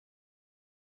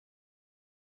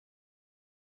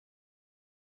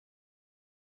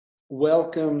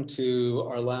Welcome to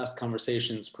our last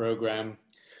conversations program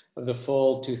of the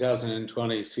fall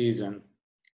 2020 season.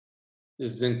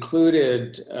 This has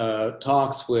included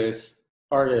talks with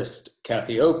artist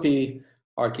Kathy Opie,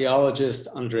 archaeologist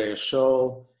Andrea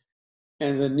Scholl,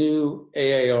 and the new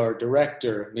AAR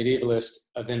director, medievalist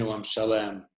Avinoam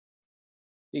Shalem.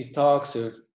 These talks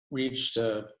have reached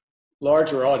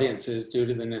larger audiences due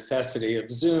to the necessity of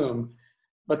Zoom,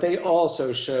 but they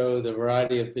also show the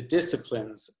variety of the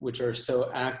disciplines which are so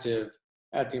active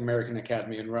at the American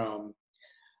Academy in Rome.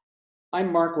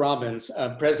 I'm Mark Robbins,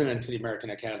 president of the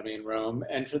American Academy in Rome,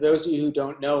 and for those of you who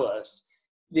don't know us,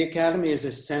 the Academy is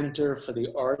a center for the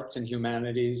arts and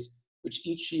humanities, which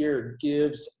each year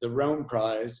gives the Rome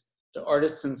Prize to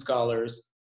artists and scholars.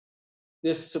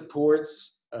 This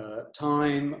supports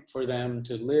time for them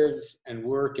to live and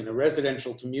work in a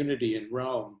residential community in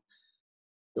Rome.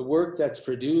 The work that's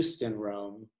produced in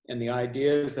Rome and the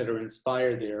ideas that are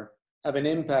inspired there have an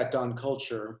impact on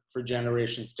culture for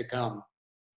generations to come.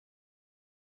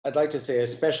 I'd like to say a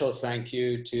special thank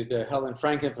you to the Helen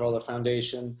Frankenthaler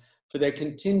Foundation for their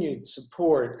continued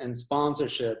support and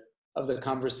sponsorship of the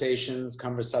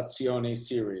Conversazioni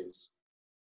series.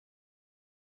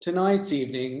 Tonight's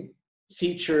evening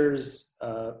features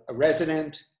a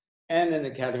resident and an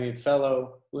Academy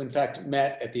Fellow who in fact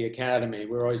met at the Academy.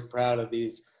 We're always proud of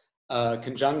these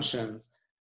conjunctions.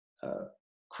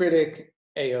 Critic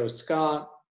A.O. Scott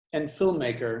and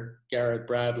filmmaker Garrett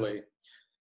Bradley.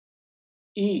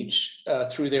 Each,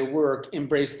 through their work,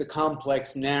 embrace the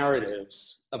complex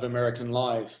narratives of American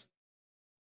life.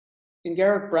 In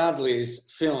Garrett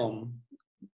Bradley's film,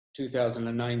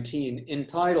 2019,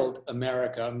 entitled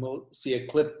America, and we'll see a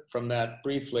clip from that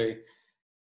briefly,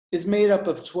 is made up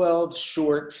of 12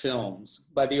 short films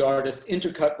by the artist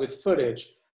intercut with footage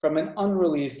from an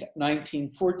unreleased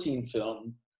 1914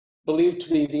 film, believed to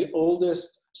be the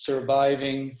oldest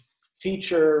surviving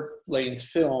feature-length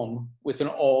film with an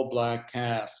all-Black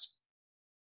cast.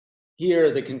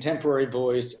 Here, the contemporary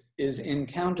voice is in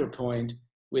counterpoint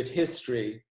with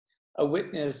history, a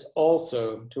witness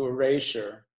also to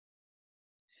erasure.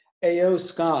 A.O.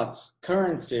 Scott's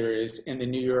current series in the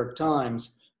New York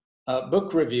Times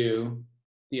book review,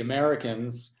 The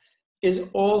Americans, is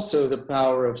also the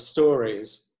power of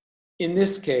stories. In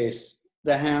this case,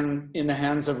 in the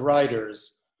hands of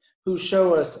writers who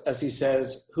show us, as he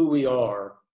says, who we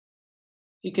are.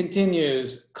 He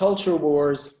continues, culture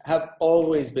wars have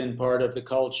always been part of the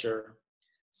culture.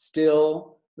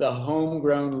 Still, the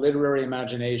homegrown literary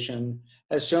imagination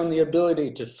has shown the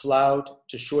ability to flout,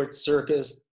 to short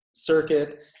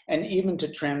circuit, and even to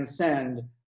transcend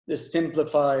the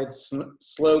simplified,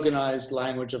 sloganized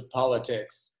language of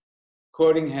politics.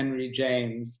 Quoting Henry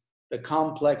James, the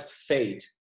complex fate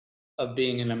of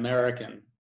being an American.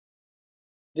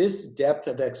 This depth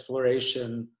of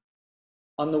exploration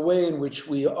on the way in which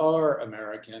we are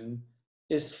American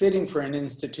is fitting for an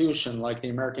institution like the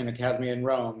American Academy in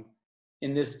Rome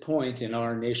in this point in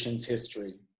our nation's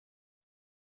history.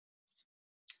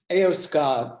 A.O.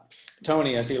 Scott,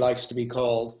 Tony as he likes to be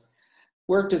called,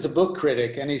 worked as a book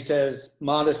critic, and he says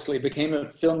modestly became a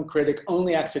film critic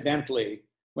only accidentally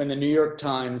when the New York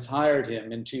Times hired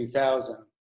him in 2000.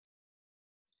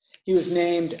 He was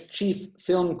named chief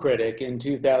film critic in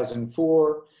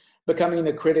 2004, becoming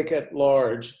the critic at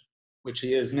large, which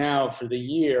he is now for the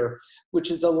year, which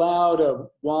has allowed a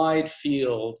wide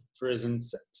field for his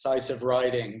incisive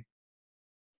writing.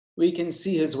 We can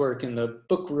see his work in the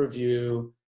book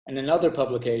review and in other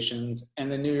publications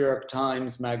and the New York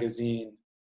Times Magazine.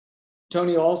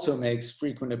 Tony also makes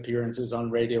frequent appearances on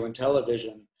radio and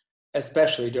television,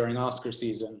 especially during Oscar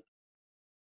season.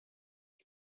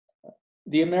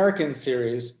 The American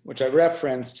series, which I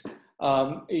referenced,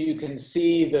 you can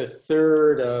see the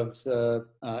third of the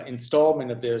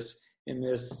installment of this in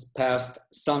this past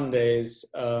Sunday's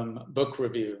book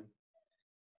review.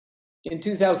 In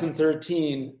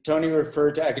 2013, Tony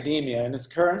referred to academia and is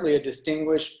currently a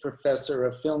distinguished professor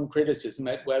of film criticism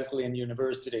at Wesleyan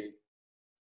University.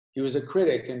 He was a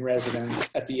critic in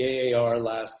residence at the AAR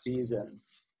last season.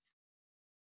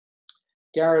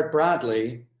 Garrett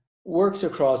Bradley works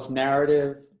across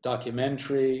narrative,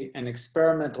 documentary, and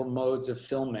experimental modes of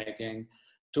filmmaking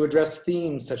to address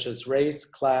themes such as race,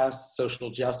 class, social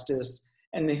justice,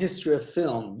 and the history of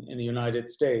film in the United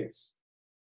States.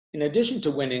 In addition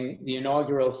to winning the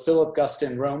inaugural Philip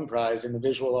Guston Rome Prize in the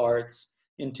Visual Arts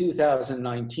in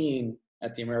 2019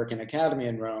 at the American Academy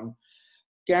in Rome,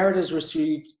 Garrett has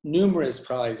received numerous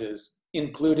prizes,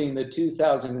 including the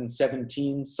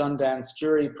 2017 Sundance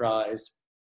Jury Prize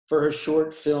for her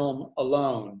short film,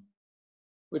 Alone.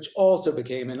 which also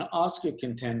became an Oscar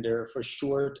contender for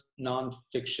short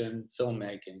nonfiction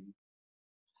filmmaking.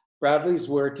 Bradley's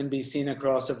work can be seen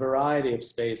across a variety of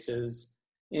spaces,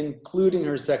 including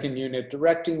her second unit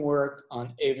directing work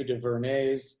on Ava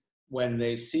DuVernay's When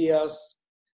They See Us,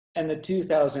 and the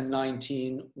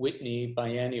 2019 Whitney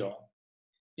Biennial.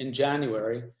 In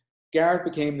January, Garrett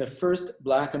became the first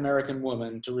Black American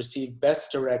woman to receive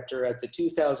Best Director at the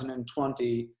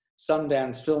 2020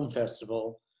 Sundance Film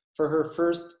Festival for her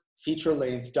first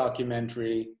feature-length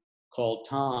documentary called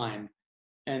Time,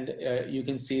 and you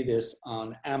can see this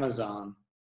on Amazon.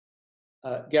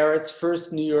 Garrett's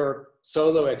first New York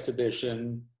solo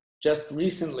exhibition just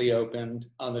recently opened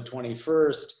on the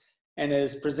 21st and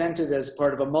is presented as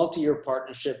part of a multi-year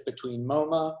partnership between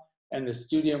MoMA and the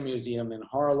Studio Museum in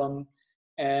Harlem,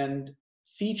 and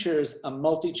features a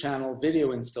multi-channel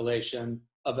video installation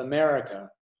of America.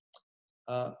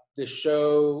 The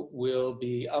show will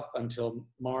be up until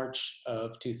March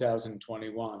of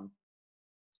 2021.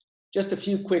 Just a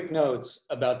few quick notes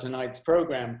about tonight's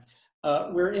program.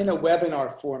 We're in a webinar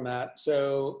format,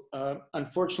 so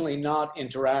unfortunately not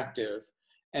interactive,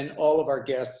 and all of our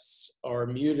guests are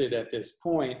muted at this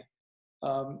point.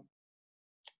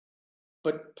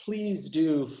 But please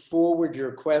do forward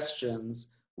your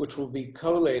questions, which will be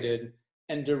collated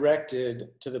and directed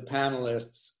to the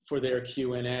panelists for their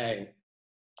Q&A.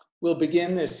 We'll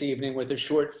begin this evening with a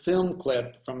short film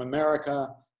clip from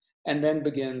America, and then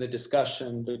begin the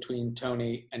discussion between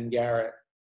Tony and Garrett,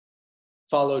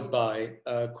 followed by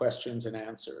questions and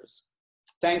answers.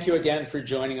 Thank you again for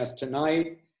joining us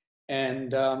tonight,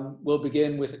 and we'll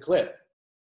begin with a clip.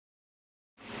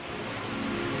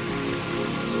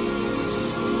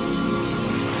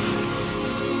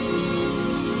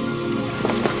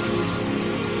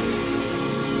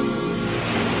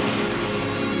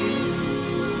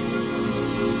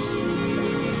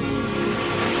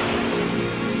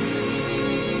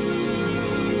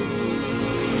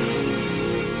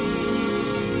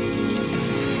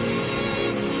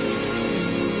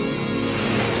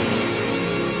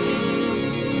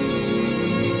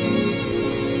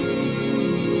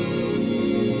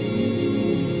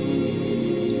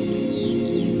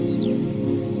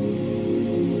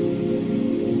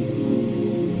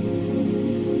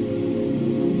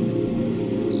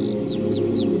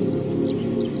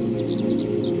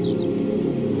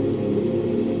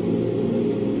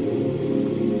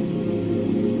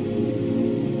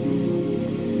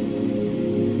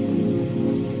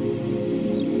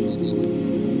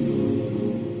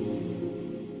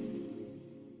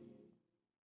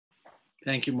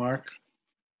 Thank you, Mark.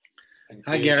 Thank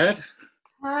Hi, you. Garrett.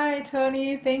 Hi,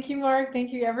 Tony. Thank you, Mark.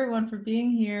 Thank you, everyone, for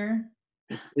being here.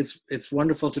 It's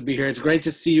wonderful to be here. It's great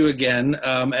to see you again.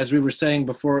 As we were saying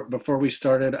before we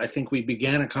started, I think we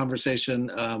began a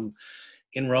conversation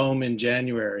in Rome in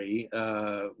January,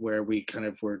 where we kind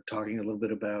of were talking a little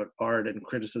bit about art and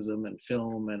criticism and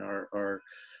film and our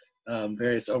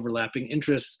various overlapping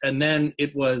interests. And then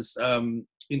it was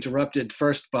interrupted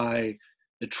first by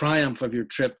the triumph of your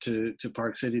trip to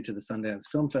Park City to the Sundance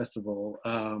Film Festival,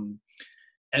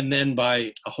 and then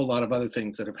by a whole lot of other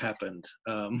things that have happened,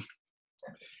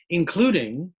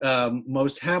 including,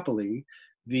 most happily,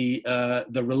 the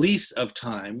release of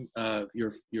Time,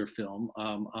 your film,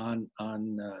 on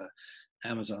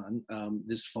Amazon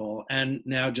this fall, and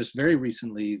now just very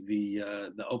recently the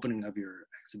opening of your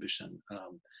exhibition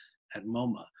at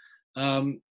MoMA.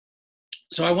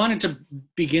 So I wanted to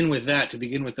begin with that, to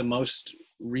begin with the most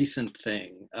recent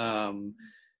thing.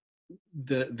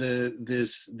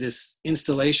 This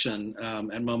installation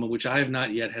at MoMA, which I have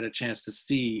not yet had a chance to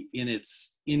see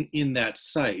in that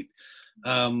site,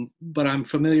 but I'm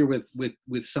familiar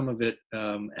with some of it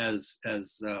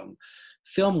as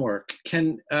film work.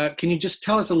 Can you just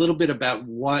tell us a little bit about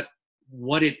what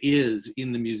it is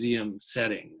in the museum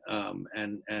setting,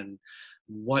 and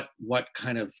what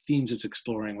kind of themes it's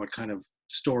exploring, what kind of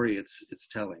story it's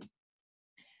telling?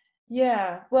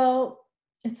 Yeah, well,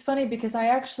 it's funny because I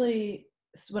actually,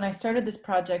 when I started this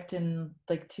project in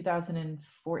like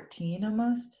 2014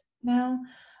 almost now,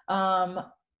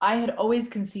 I had always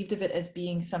conceived of it as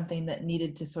being something that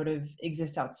needed to sort of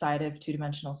exist outside of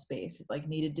two-dimensional space. It like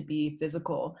needed to be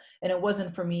physical. And it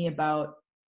wasn't for me about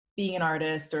being an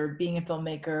artist or being a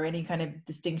filmmaker or any kind of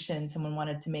distinction someone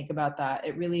wanted to make about that.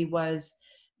 It really was,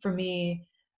 for me,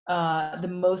 the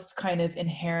most kind of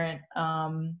inherent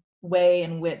way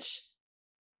in which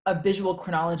a visual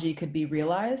chronology could be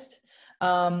realized.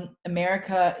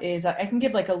 America is, I can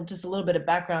give like just a little bit of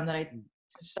background that I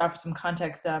just offer some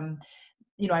context.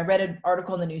 I read an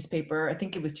article in the newspaper, I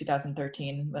think it was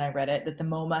 2013 when I read it, that the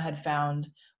MoMA had found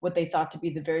what they thought to be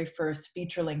the very first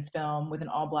feature-length film with an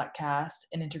all-black cast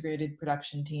and integrated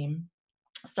production team,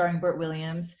 starring Burt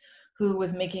Williams, who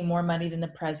was making more money than the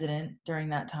president during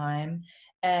that time.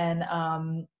 And,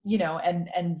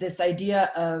 and this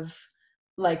idea of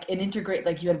like an integrate,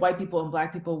 like you had white people and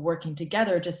black people working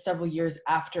together just several years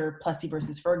after Plessy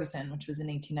versus Ferguson, which was in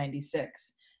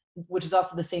 1896, which was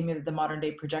also the same year that the modern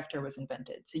day projector was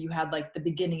invented. So you had like the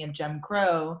beginning of Jim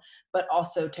Crow, but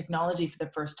also technology for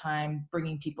the first time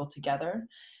bringing people together.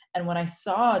 And when I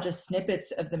saw just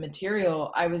snippets of the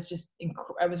material, I was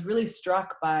really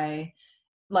struck by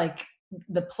like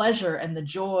the pleasure and the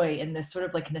joy and this sort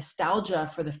of like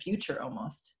nostalgia for the future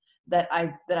almost that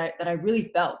I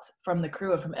really felt from the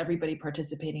crew and from everybody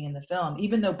participating in the film.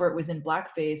 Even though Burt was in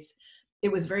blackface,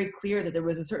 it was very clear that there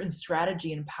was a certain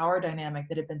strategy and power dynamic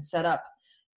that had been set up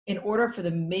in order for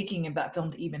the making of that film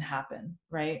to even happen,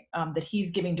 right? That he's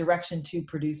giving direction to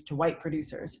white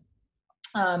producers.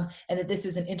 And that this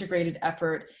is an integrated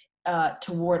effort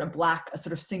toward a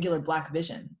sort of singular black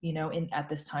vision, at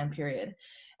this time period.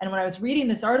 And when I was reading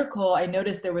this article, I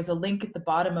noticed there was a link at the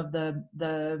bottom of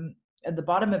at the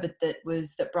bottom of it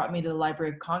that brought me to the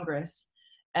Library of Congress.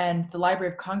 And the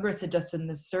Library of Congress had just done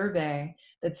this survey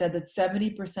that said that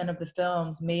 70% of the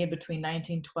films made between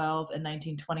 1912 and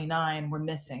 1929 were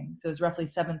missing. So it was roughly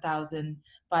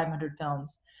 7,500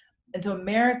 films. And so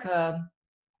America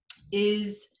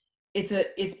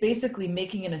it's basically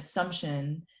making an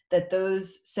assumption that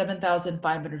those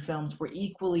 7,500 films were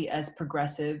equally as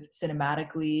progressive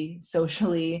cinematically,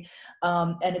 socially,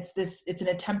 and it's an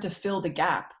attempt to fill the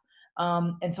gap.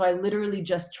 And so I literally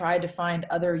just tried to find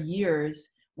other years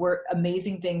where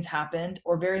amazing things happened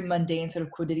or very mundane sort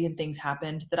of quotidian things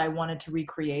happened that I wanted to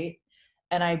recreate.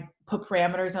 And I put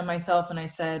parameters on myself and I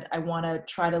said, I want to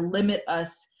try to limit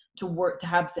us to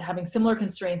having similar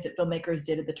constraints that filmmakers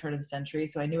did at the turn of the century.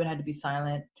 So I knew it had to be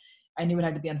silent. I knew it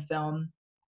had to be on film.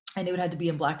 I knew it had to be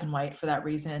in black and white for that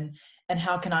reason. And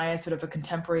how can I, as sort of a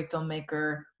contemporary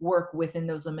filmmaker, work within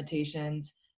those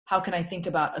limitations? How can I think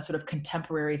about a sort of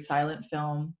contemporary silent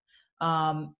film?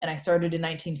 And I started in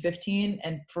 1915,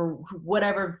 and for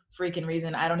whatever freaking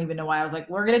reason, I don't even know why, I was like,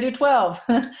 we're going to do 12.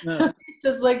 No.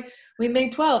 Just like, we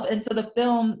made 12. And so the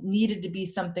film needed to be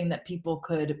something that people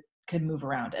could move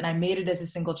around. And I made it as a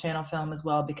single channel film as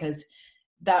well, because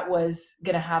that was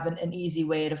going to have an easy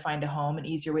way to find a home, an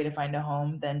easier way to find a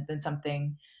home than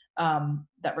something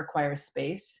that requires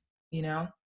space,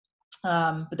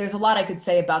 But there's a lot I could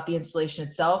say about the installation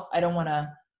itself. I don't want to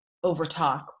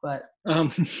overtalk, but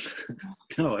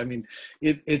no, I mean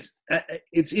it's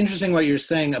interesting what you're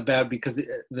saying about, because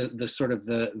the sort of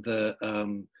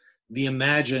the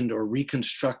imagined or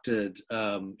reconstructed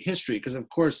history, because of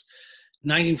course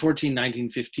 1914,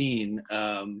 1915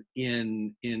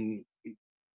 in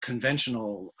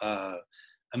conventional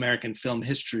American film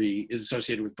history is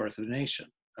associated with Birth of a Nation,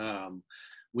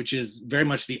 which is very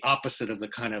much the opposite of the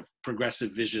kind of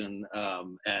progressive vision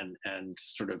and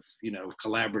sort of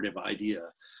collaborative idea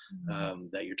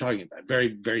that you're talking about.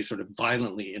 Very, very sort of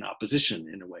violently in opposition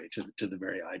in a way to the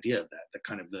very idea of that, the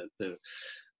kind of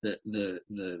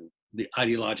the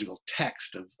ideological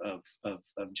text of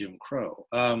Jim Crow.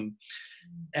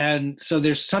 And so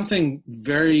there's something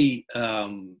very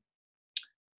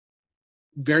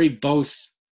very both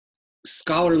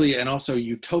scholarly and also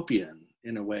utopian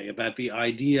in a way about the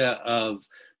idea of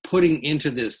putting into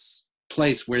this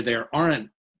place where there aren't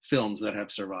films that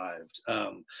have survived,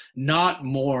 not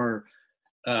more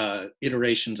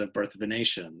iterations of Birth of a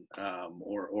Nation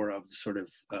or of sort of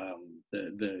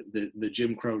the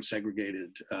Jim Crow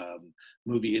segregated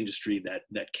movie industry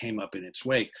that came up in its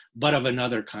wake, but of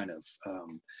another kind of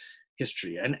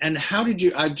history. And how did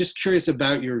you? I'm just curious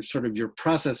about your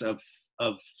process of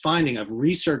finding, of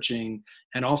researching,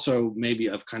 and also maybe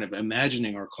of kind of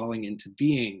imagining or calling into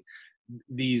being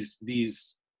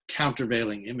these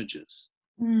countervailing images.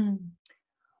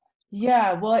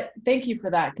 Yeah, well, thank you for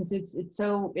that, because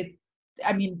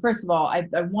I mean, first of all, I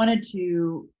wanted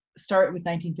to start with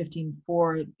 1915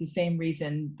 for the same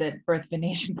reason that Birth of a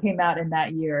Nation came out in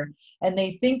that year. And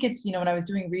they think it's, when I was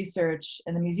doing research,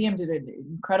 and the museum did an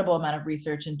incredible amount of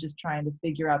research and just trying to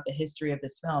figure out the history of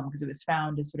this film, because it was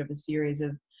found as sort of a series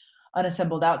of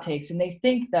unassembled outtakes. And they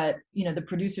think that, the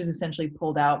producers essentially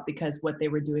pulled out because what they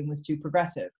were doing was too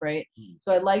progressive, right?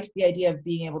 So I liked the idea of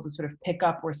being able to sort of pick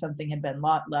up where something had been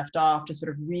left off, to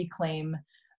sort of reclaim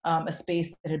a space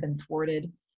that had been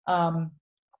thwarted.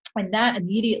 And that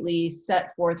immediately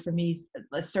set forth for me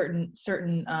a certain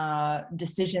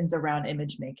decisions around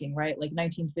image making, right? Like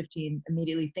 1915,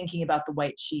 immediately thinking about the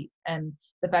white sheet and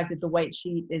the fact that the white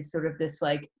sheet is sort of this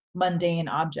like mundane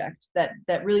object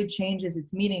that really changes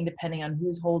its meaning depending on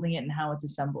who's holding it and how it's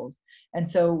assembled. And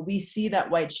so we see that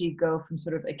white sheet go from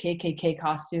sort of a KKK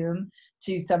costume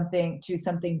to something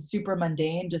super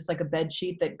mundane, just like a bed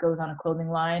sheet that goes on a clothing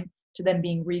line, to then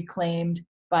being reclaimed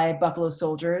by Buffalo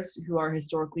Soldiers, who are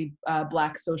historically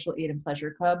Black social aid and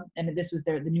pleasure club. And this was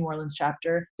the New Orleans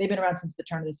chapter. They've been around since the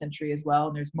turn of the century as well.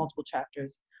 And there's multiple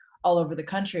chapters all over the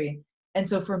country. And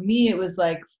so for me, it was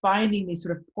like finding these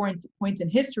sort of points in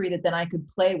history that then I could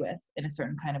play with in a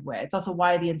certain kind of way. It's also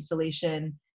why the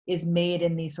installation is made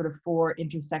in these sort of 4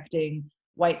 intersecting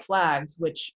white flags,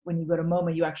 which when you go to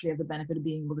MoMA, you actually have the benefit of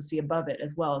being able to see above it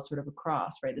as well as sort of a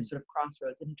cross, right? This sort of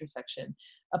crossroads, an intersection,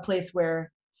 a place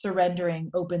where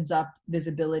surrendering opens up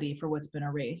visibility for what's been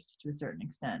erased to a certain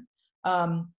extent.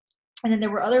 And then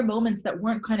there were other moments that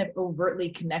weren't kind of overtly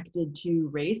connected to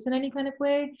race in any kind of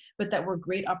way, but that were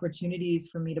great opportunities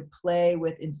for me to play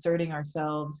with inserting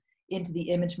ourselves into the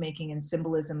image making and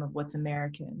symbolism of what's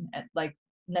American. At like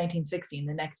 1916,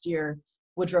 the next year,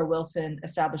 Woodrow Wilson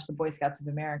established the Boy Scouts of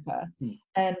America.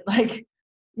 And like,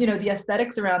 you know, the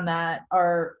aesthetics around that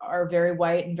are very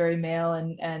white and very male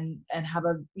and have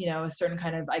a, you know, a certain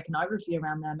kind of iconography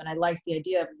around them. And I liked the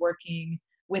idea of working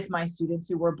with my students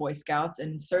who were Boy Scouts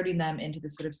and inserting them into the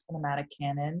sort of cinematic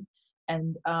canon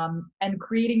and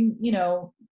creating, you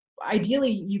know,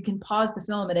 ideally you can pause the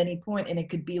film at any point and it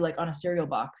could be like on a cereal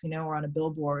box, you know, or on a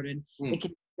billboard, and it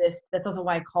could exist. That's also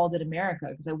why I called it America,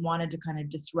 because I wanted to kind of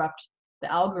disrupt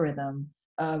the algorithm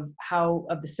of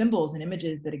the symbols and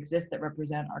images that exist that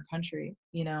represent our country,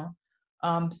 you know?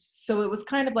 So it was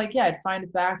kind of like, yeah, I'd find a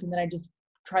fact and then I'd just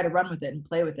try to run with it and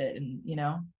play with it, and, you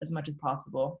know, as much as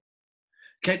possible.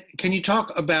 Can you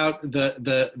talk about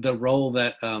the role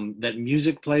that that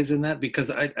music plays in that? Because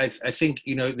I think,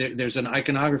 you know, there's an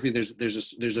iconography,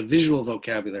 there's a visual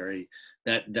vocabulary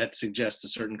that suggests a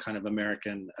certain kind of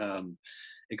American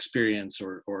experience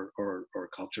or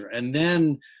culture, and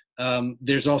then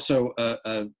there's also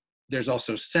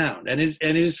sound, and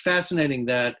it is fascinating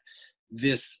that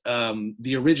this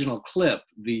the original clip,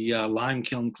 the Lime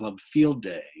Kiln Club Field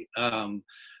Day,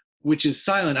 which is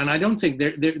silent, and I don't think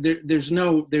there's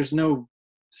no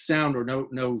sound or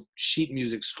no sheet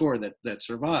music score that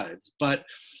survives, but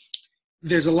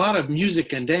there's a lot of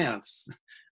music and dance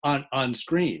on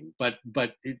screen, but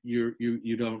you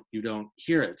don't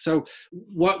hear it. So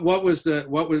what was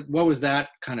that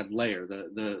kind of layer,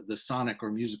 the sonic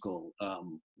or musical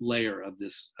layer of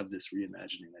this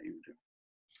reimagining that you were doing?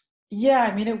 Yeah,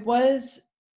 I mean, it was.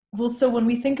 Well, so when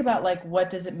we think about like, what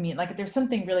does it mean? Like, there's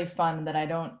something really fun that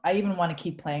I even want to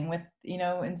keep playing with, you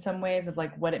know, in some ways, of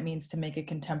like what it means to make a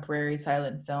contemporary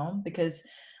silent film, because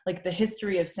like the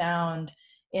history of sound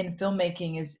in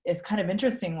filmmaking is kind of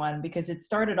interesting one, because it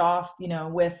started off, you know,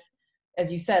 with,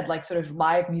 as you said, like sort of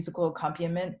live musical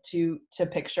accompaniment to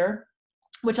picture,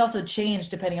 which also changed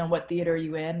depending on what theater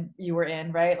you were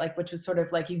in, right? Like, which was sort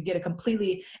of like, you get a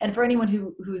completely, and for anyone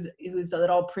who's at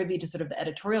all privy to sort of the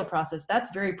editorial process,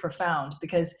 that's very profound,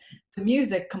 because the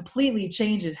music completely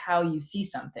changes how you see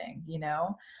something, you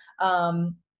know?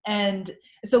 And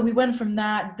so we went from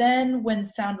that. Then when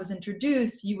sound was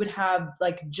introduced, you would have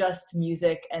like just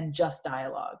music and just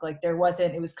dialogue. Like it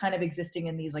was kind of existing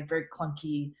in these like very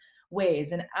clunky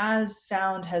ways. And as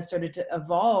sound has started to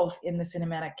evolve in the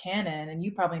cinematic canon, and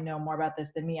you probably know more about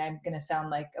this than me, I'm going to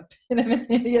sound like a bit of an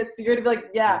idiot. So you're going to be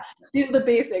like, yeah, these are the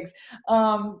basics.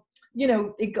 You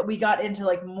know, we got into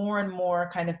like more and more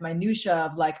kind of minutia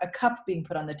of like a cup being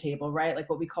put on the table, right? Like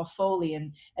what we call Foley.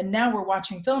 And now we're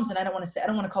watching films, and I don't want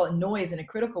to call it noise in a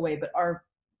critical way, but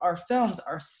our films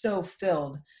are so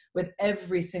filled with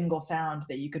every single sound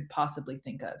that you could possibly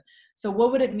think of. So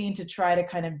what would it mean to try to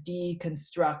kind of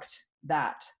deconstruct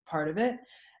that part of it?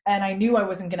 And I knew I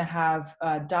wasn't going to have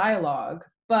dialogue,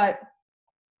 but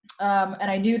and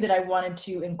I knew that I wanted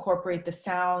to incorporate the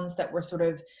sounds that were sort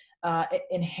of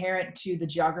inherent to the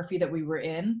geography that we were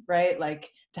in, right?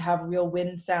 Like to have real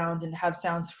wind sounds and to have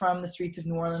sounds from the streets of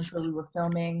New Orleans where we were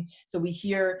filming. So we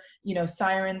hear, you know,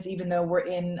 sirens, even though we're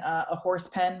in a horse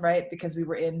pen, right? Because we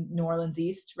were in New Orleans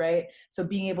East, right? So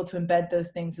being able to embed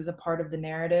those things as a part of the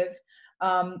narrative.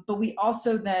 But we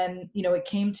also then, you know, it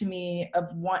came to me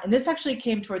of one, and this actually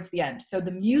came towards the end. So the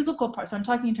musical part, so I'm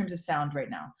talking in terms of sound right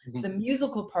now. Mm-hmm. The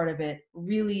musical part of it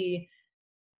really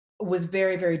was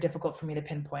very, very difficult for me to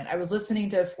pinpoint. I was listening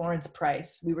to Florence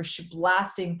Price. We were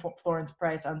blasting Florence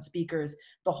Price on speakers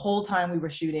the whole time we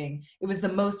were shooting. It was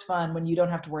the most fun when you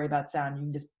don't have to worry about sound. You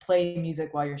can just play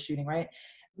music while you're shooting, right?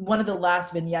 one of the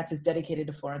last vignettes is dedicated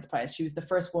to Florence Price. She was the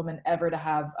first woman ever to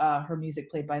have her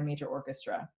music played by a major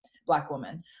orchestra, Black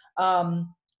woman. But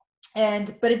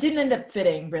it didn't end up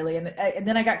fitting really. And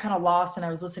then I got kind of lost, and I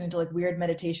was listening to like weird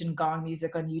meditation gong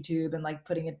music on YouTube and like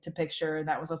putting it to picture. And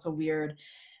that was also weird.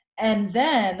 And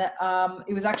then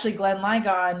it was actually Glenn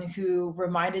Ligon who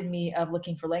reminded me of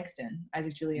Looking for Langston,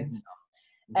 Isaac Julian's film.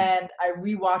 And I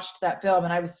rewatched that film,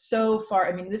 and I was so far.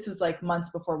 I mean, this was like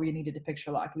months before we needed a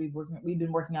picture lock. We'd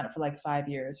been working on it for like 5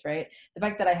 years, right? The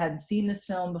fact that I hadn't seen this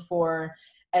film before,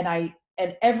 and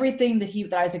everything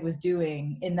that Isaac was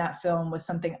doing in that film was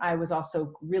something I was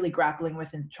also really grappling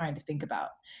with and trying to think about.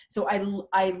 So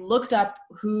I looked up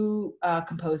who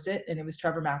composed it, and it was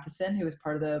Trevor Matheson, who was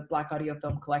part of the Black Audio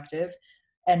Film Collective.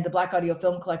 And the Black Audio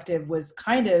Film Collective was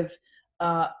kind of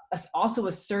also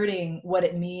asserting what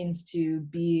it means to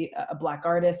be a Black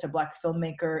artist, a Black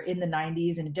filmmaker in the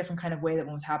 90s in a different kind of way that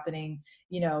was happening.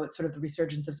 You know, it's sort of the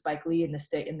resurgence of Spike Lee in the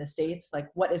States. Like,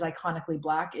 what is iconically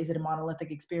Black? Is it a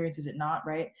monolithic experience? Is it not,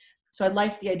 right? So I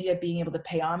liked the idea of being able to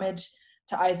pay homage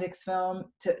to Isaac's film,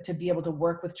 to be able to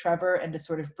work with Trevor and to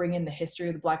sort of bring in the history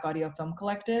of the Black Audio Film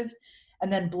Collective,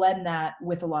 and then blend that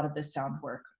with a lot of this sound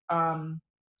work.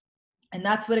 And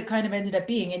that's what it kind of ended up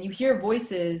being. And you hear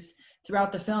voices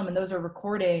throughout the film, and those are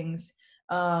recordings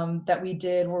that we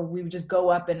did where we would just go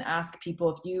up and ask people,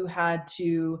 if you had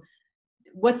to,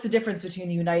 what's the difference between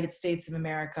the United States of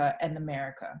America and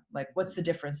America? Like, what's the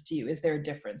difference to you? Is there a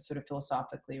difference sort of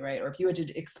philosophically, right? Or if you had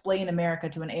to explain America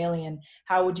to an alien,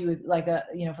 how would you, like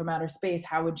from outer space,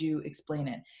 how would you explain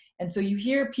it? And so you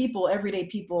hear people, everyday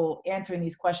people answering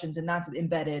these questions, and that's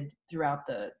embedded throughout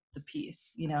the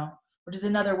piece, which is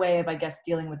another way of, I guess,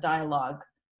 dealing with dialogue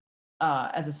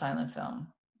as a silent film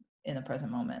in the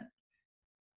present moment.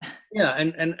 Yeah,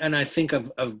 and I think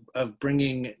of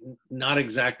bringing not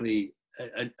exactly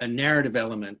a narrative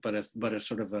element, but a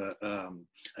sort of a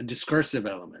discursive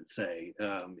element, say,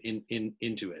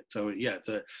 into it. So yeah, it's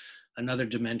another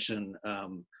dimension,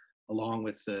 along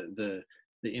with the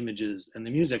images and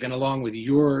the music, and along with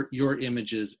your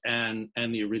images and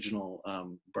the original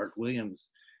Bart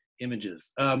Williams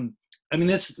images. I mean,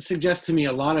 this suggests to me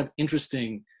a lot of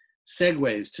interesting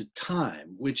segues to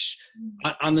time, which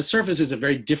on the surface is a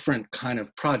very different kind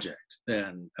of project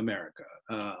than America.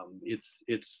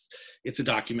 It's a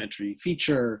documentary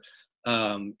feature.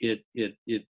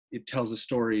 It tells a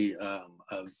story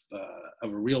of a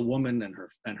real woman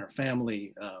and her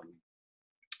family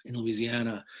in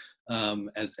Louisiana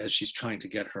as she's trying to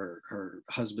get her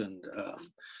husband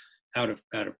out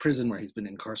of prison, where he's been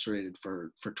incarcerated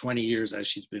for 20 years, as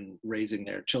she's been raising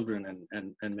their children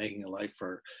and making a life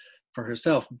for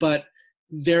herself. But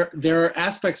there are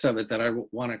aspects of it that I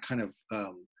want to kind of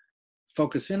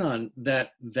focus in on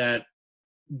that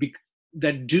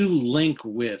do link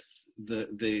with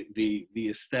the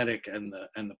aesthetic and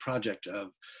the project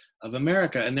of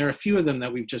America. And there are a few of them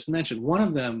that we've just mentioned. One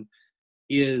of them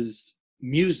is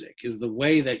music, is the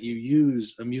way that you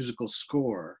use a musical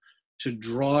score to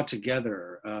draw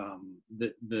together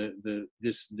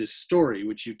this story,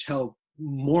 which you tell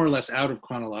more or less out of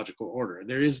chronological order.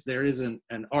 There is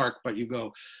an arc, but you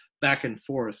go back and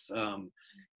forth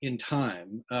in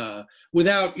time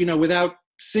without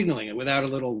signaling it, without a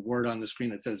little word on the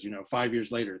screen that says 5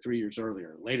 years later, 3 years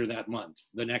earlier, later that month,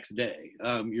 the next day.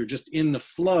 You're just in the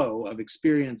flow of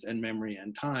experience and memory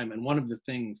and time. And one of the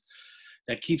things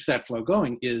that keeps that flow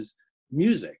going is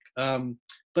music.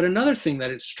 But another thing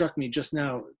that it struck me just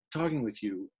now talking with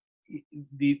you,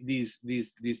 these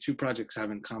two projects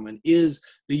have in common, is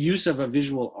the use of a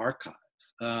visual archive.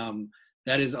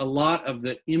 That is, a lot of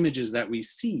the images that we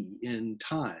see in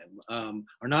time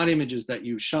are not images that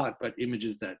you shot, but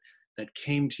images that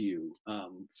came to you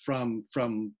from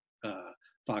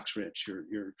Fox Rich,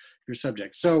 your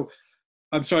subject. So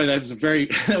I'm sorry, that was a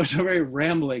very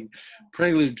rambling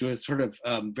prelude to a sort of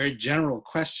very general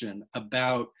question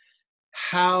about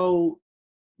how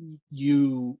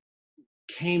you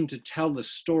came to tell the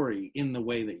story in the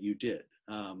way that you did.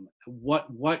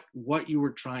 What you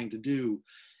were trying to do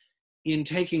in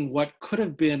taking what could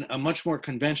have been a much more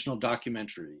conventional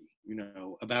documentary,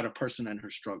 about a person and her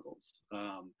struggles,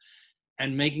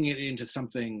 and making it into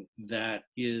something that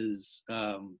is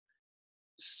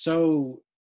so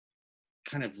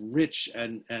kind of rich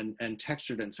and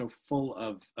textured and so full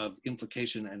of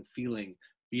implication and feeling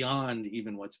beyond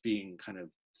even what's being kind of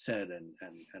said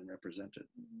and represented.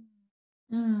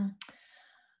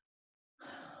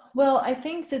 Well, I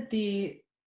think that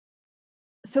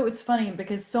so it's funny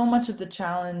because so much of the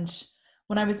challenge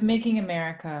when I was making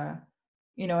America,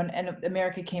 and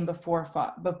America came before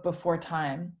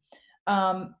time.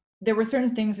 there were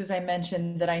certain things, as I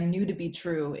mentioned, that I knew to be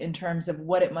true in terms of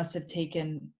what it must have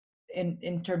taken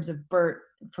in terms of Bert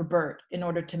in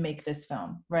order to make this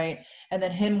film, right? And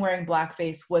then him wearing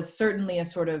blackface was certainly a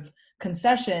sort of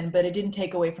concession, but it didn't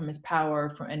take away from his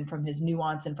power and from his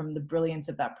nuance and from the brilliance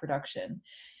of that production.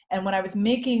 And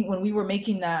when we were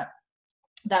making that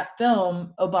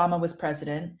film, Obama was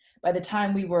president. By the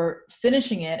time we were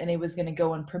finishing it and it was going to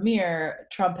go and premiere,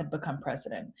 Trump had become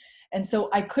president. And so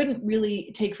I couldn't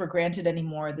really take for granted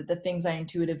anymore that the things I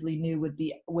intuitively knew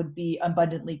would be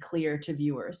abundantly clear to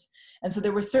viewers. And so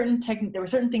there were certain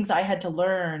things I had to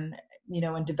learn,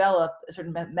 and develop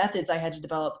certain methods I had to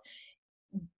develop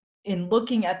in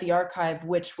looking at the archive,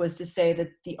 which was to say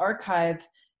that the archive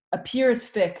appears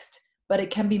fixed, but it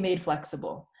can be made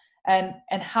flexible. And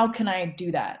how can I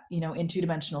do that, in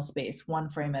two-dimensional space, one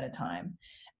frame at a time?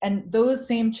 And those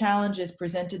same challenges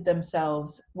presented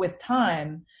themselves with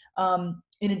time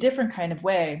in a different kind of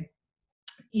way.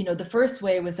 The first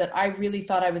way was that I really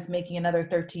thought I was making another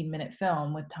 13-minute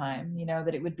film with time,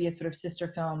 that it would be a sort of sister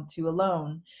film to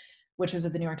Alone, which was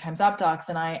with the New York Times Op Docs.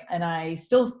 And I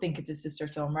still think it's a sister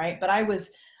film, right? But I was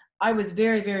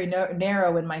very, very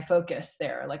narrow in my focus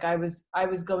there. Like I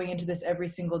was going into this every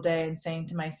single day and saying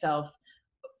to myself,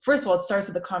 first of all, it starts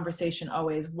with a conversation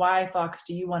always. Why, Fox,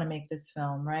 do you want to make this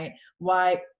film, right?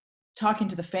 Why? Talking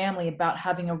to the family about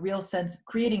having a real sense,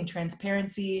 creating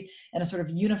transparency and a sort of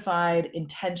unified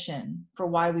intention for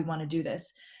why we want to do this.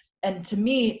 And to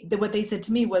me, what they said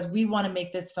to me was, we want to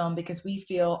make this film because we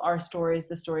feel our story is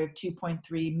the story of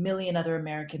 2.3 million other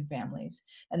American families,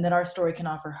 and that our story can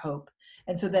offer hope.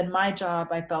 And so then my job,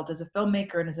 I felt as a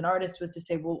filmmaker and as an artist, was to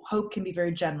say, well, hope can be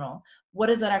very general. What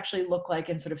does that actually look like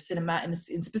in sort of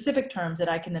in specific terms that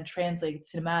I can then translate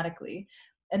cinematically?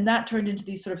 And that turned into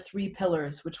these sort of three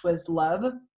pillars, which was love,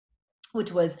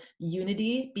 which was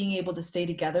unity, being able to stay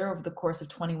together over the course of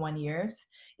 21 years.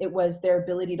 It was their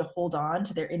ability to hold on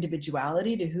to their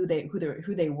individuality, to who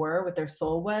they were, what their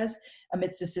soul was,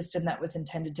 amidst a system that was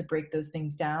intended to break those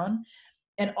things down.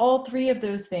 And all three of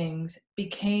those things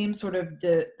became sort of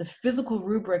the physical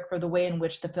rubric for the way in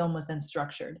which the film was then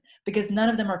structured, because none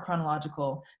of them are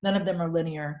chronological, none of them are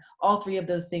linear. All three of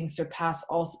those things surpass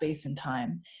all space and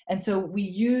time. And so we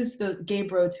used those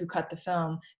Gabe Rhodes, who cut the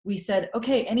film. We said,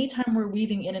 okay, anytime we're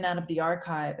weaving in and out of the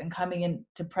archive and coming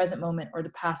into present moment or the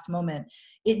past moment,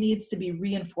 it needs to be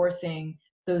reinforcing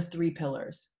those three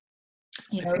pillars.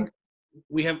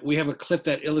 We have a clip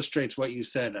that illustrates what you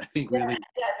said, I think, really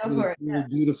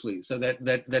beautifully, so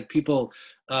that people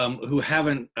who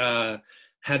haven't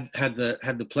had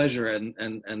the pleasure and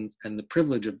the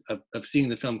privilege of seeing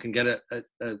the film can get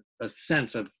a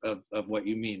sense of what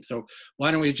you mean. So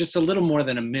why don't we, just a little more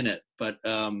than a minute, but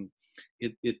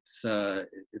it's a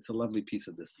lovely piece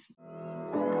of this.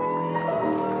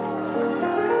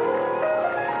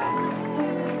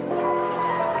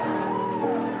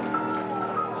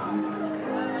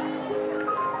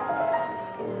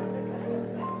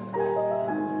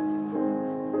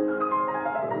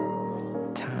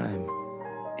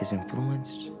 Is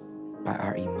influenced by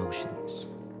our emotions.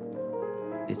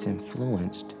 It's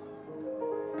influenced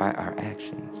by our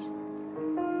actions.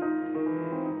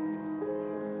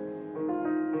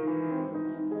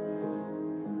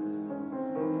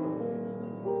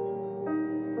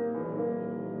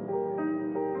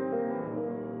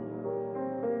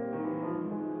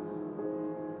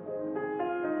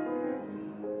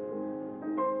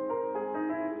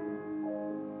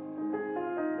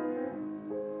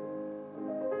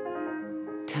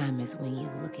 Time is when you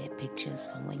look at pictures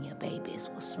from when your babies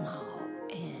were small,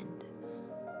 and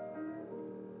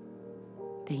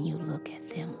then you look at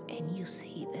them and you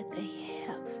see that they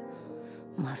have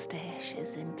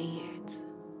mustaches and beards,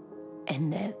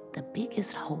 and that the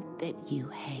biggest hope that you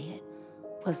had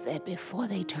was that before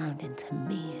they turned into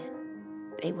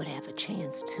men, they would have a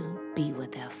chance to be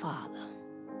with their father.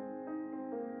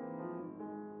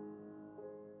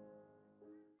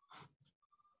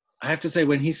 I have to say,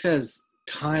 when he says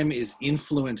time is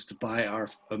influenced by our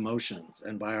emotions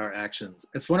and by our actions,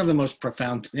 it's one of the most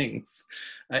profound things.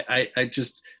 I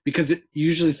just, because you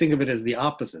usually think of it as the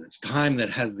opposite. It's time that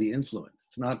has the influence.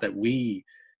 It's not that we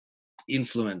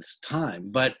influence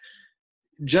time, but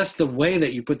just the way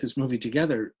that you put this movie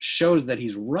together shows that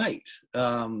he's right.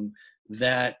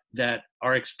 That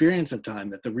our experience of time,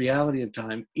 that the reality of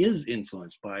time is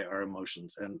influenced by our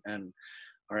emotions and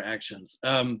our actions.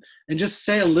 And just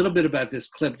say a little bit about this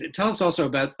clip. Tell us also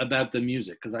about the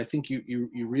music, because I think you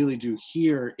really do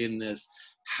hear in this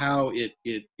how it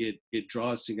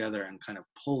draws together and kind of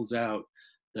pulls out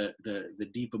the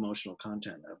deep emotional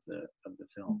content of the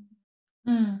film.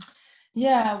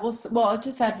 Yeah, well, well, I'll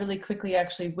just add really quickly,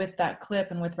 actually, with that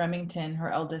clip and with Remington, her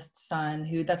eldest son,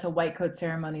 who that's a white coat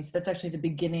ceremony. So that's actually the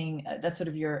beginning. That's sort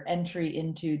of your entry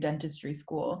into dentistry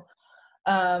school.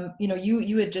 You know,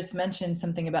 you had just mentioned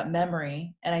something about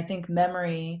memory, and I think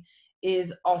memory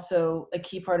is also a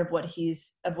key part of what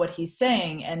he's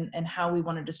saying, and how we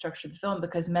wanted to structure the film,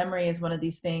 because memory is one of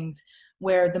these things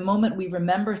where the moment we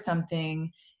remember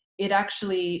something,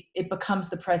 it becomes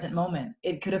the present moment.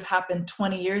 It could have happened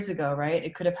 20 years ago, right?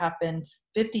 It could have happened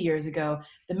 50 years ago.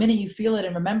 The minute you feel it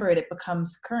and remember it, it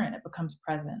becomes current, it becomes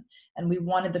present. And we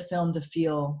wanted the film to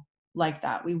feel like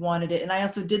that. We wanted it. And I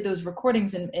also did those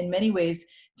recordings in many ways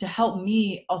to help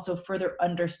me also further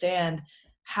understand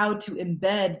how to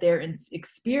embed their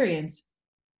experience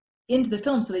into the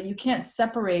film, so that you can't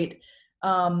separate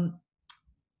um,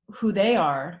 who they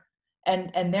are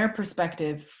and their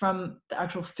perspective from the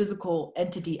actual physical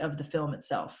entity of the film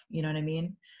itself. You know what I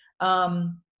mean?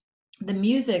 Um, the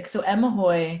music. So Emma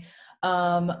Hoy,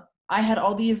 um, I had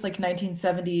all these like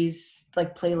 1970s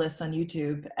like playlists on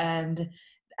YouTube, and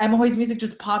Emma Hoy's music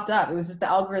just popped up. It was just the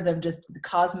algorithm, just the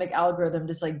cosmic algorithm,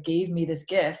 just like gave me this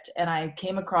gift, and I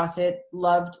came across it,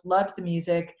 loved the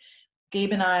music.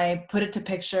 Gabe and I put it to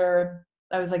picture.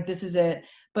 I was like, this is it.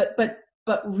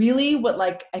 But really what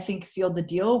like I think sealed the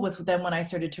deal was then when I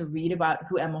started to read about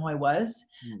who Emma Hoy was.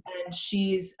 And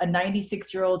she's a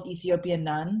 96-year-old Ethiopian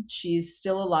nun. She's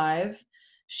still alive.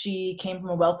 She came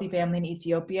from a wealthy family in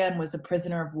Ethiopia and was a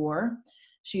prisoner of war.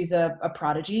 She's a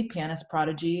prodigy, pianist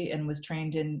prodigy, and was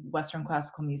trained in Western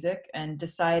classical music, and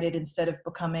decided instead of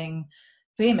becoming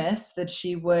famous that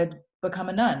she would become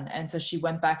a nun. And so she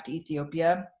went back to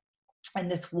Ethiopia,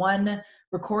 and this one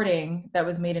recording that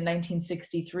was made in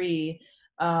 1963,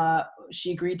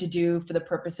 she agreed to do for the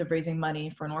purpose of raising money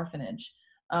for an orphanage.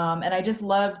 And I just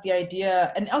loved the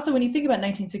idea. And also when you think about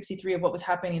 1963 of what was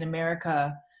happening in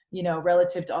America, you know,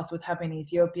 relative to also what's happening in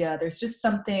Ethiopia, there's just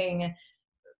something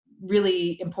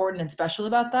really important and special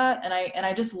about that. And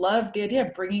I just loved the idea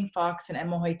of bringing Fox and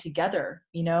Emma Hoy together,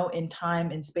 you know, in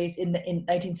time and space in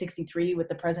 1963 with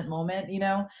the present moment, you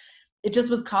know. It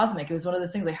just was cosmic. It was one of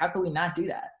those things like, how could we not do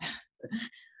that?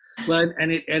 Well,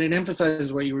 and it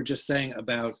emphasizes what you were just saying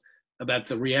about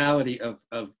the reality of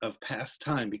past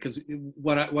time, because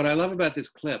what I love about this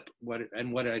clip, what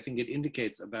I think it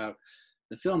indicates about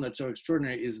the film that's so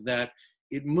extraordinary, is that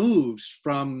it moves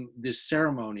from this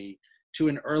ceremony to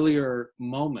an earlier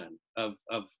moment of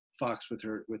Fox with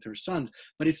her sons,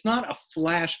 but it's not a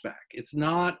flashback. It's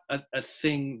not a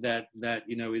thing that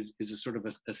you know is a sort of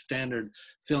a standard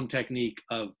film technique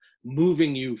of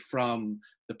moving you from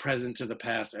the present to the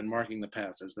past and marking the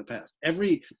past as the past.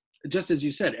 Just as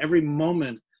you said, every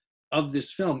moment of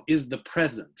this film is the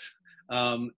present,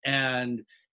 and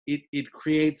it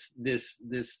creates this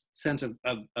sense of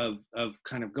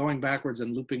kind of going backwards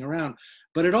and looping around,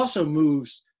 but it also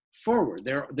moves forward.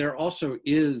 There also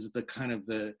is the kind of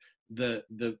the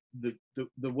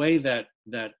way that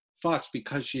Fox,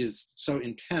 because she is so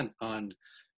intent on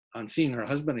seeing her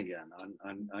husband again,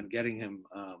 on getting him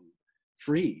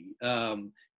free,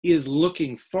 is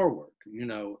looking forward, you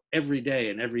know, every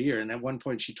day and every year. And at one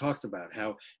point she talks about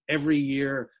how every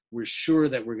year we're sure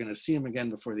that we're going to see him again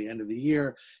before the end of the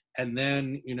year, and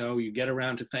then, you know, you get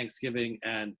around to Thanksgiving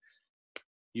and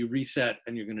you reset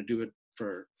and you're going to do it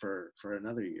for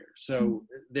another year. So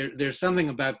there's something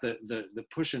about the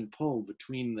push and pull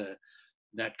between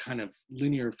that kind of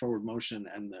linear forward motion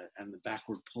and the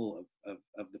backward pull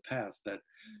of the past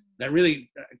that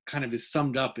really kind of is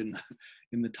summed up in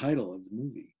the title of the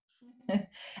movie. And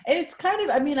it's kind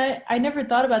of, I mean, I never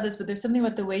thought about this, but there's something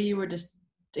about the way you were just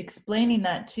explaining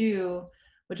that too,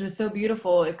 which was so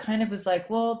beautiful. It kind of was like,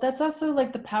 well, that's also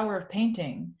like the power of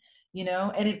painting, you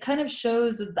know, and it kind of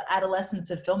shows that the adolescence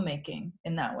of filmmaking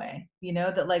in that way, you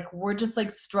know, that like we're just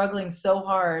like struggling so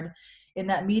hard in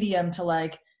that medium to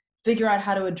like figure out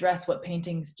how to address what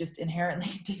paintings just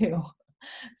inherently do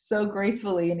so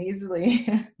gracefully and easily.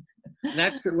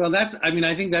 I mean,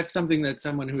 I think that's something that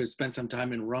someone who has spent some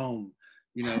time in Rome,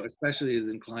 you know, especially is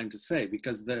inclined to say,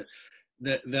 because the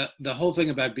whole thing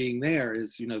about being there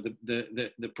is, you know,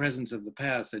 the presence of the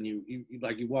past, and you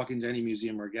like you walk into any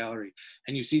museum or gallery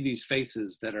and you see these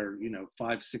faces that are, you know,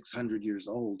 500-600 years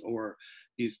old, or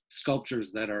these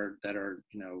sculptures that are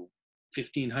you know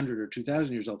 1,500 or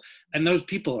 2,000 years old, and those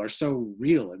people are so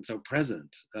real and so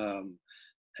present,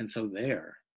 and so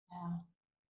there.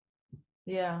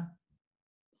 Yeah.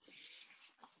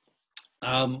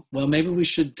 Well, maybe we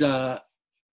should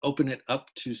open it up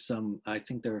to some. I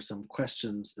think there are some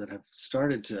questions that have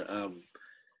started to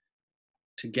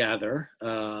gather.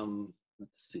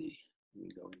 Let's see. Let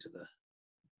me go into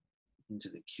into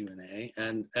the Q&A,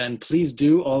 and please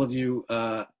do, all of you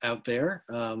out there,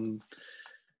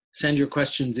 send your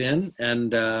questions in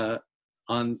and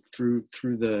on through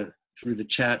the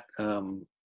chat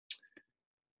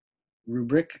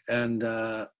rubric.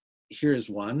 And here's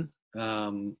one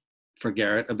for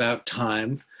Garrett about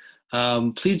time.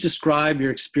 Please describe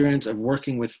your experience of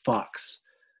working with Fox.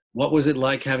 What was it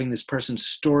like having this person's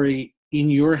story in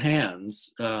your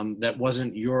hands that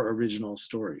wasn't your original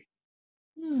story?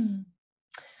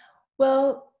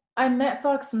 Well, I met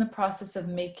Fox in the process of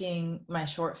making my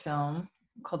short film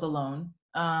called Alone.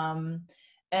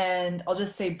 And I'll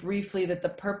just say briefly that the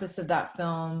purpose of that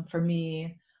film for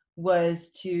me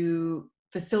was to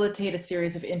facilitate a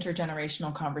series of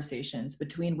intergenerational conversations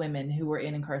between women who were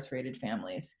in incarcerated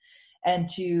families, and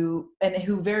who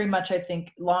very much, I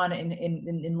think, Lon,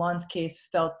 in Lon's case,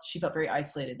 she felt very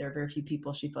isolated. There are very few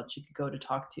people she felt she could go to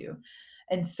talk to.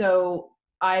 And so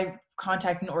I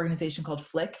contacted an organization called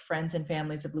FLIC, Friends and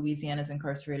Families of Louisiana's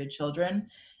Incarcerated Children.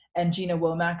 And Gina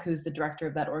Womack, who's the director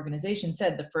of that organization,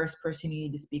 said the first person you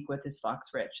need to speak with is Fox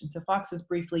Rich. And so Fox was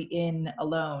briefly in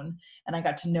Alone, and I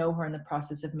got to know her in the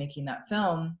process of making that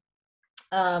film.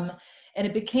 And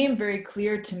it became very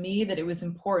clear to me that it was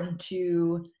important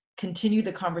to continue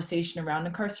the conversation around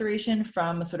incarceration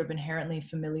from a sort of inherently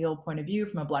familial point of view,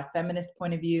 from a Black feminist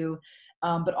point of view,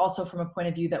 but also from a point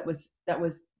of view that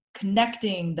was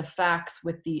connecting the facts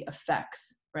with the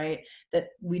effects, right? That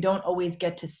we don't always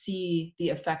get to see the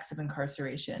effects of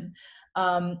incarceration.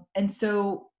 And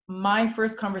so my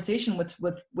first conversation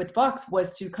with Fox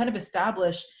was to kind of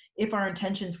establish if our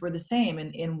intentions were the same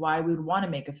and why we would want to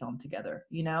make a film together,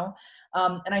 you know?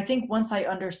 And I think once I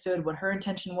understood what her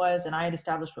intention was, and I had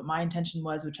established what my intention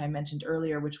was, which I mentioned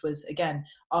earlier, which was, again,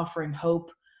 offering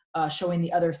hope, showing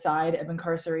the other side of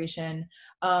incarceration,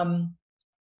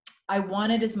 I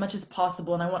wanted as much as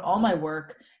possible, and I want all my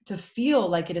work to feel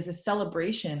like it is a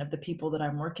celebration of the people that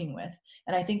I'm working with.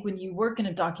 And I think when you work in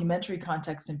a documentary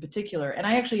context in particular, and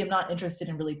I actually am not interested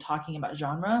in really talking about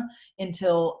genre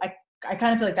until I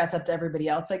kind of feel like that's up to everybody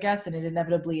else, I guess, and it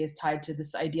inevitably is tied to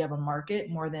this idea of a market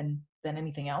more than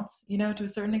anything else, you know, to a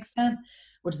certain extent,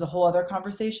 which is a whole other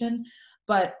conversation.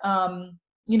 But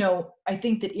you know, I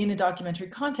think that in a documentary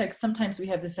context, sometimes we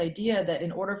have this idea that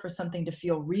in order for something to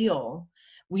feel real,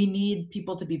 we need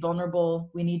people to be vulnerable.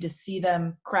 We need to see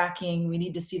them cracking. We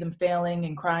need to see them failing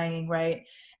and crying, right?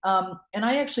 And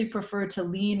I actually prefer to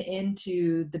lean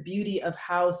into the beauty of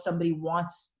how somebody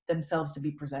wants themselves to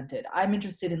be presented. I'm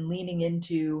interested in leaning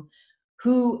into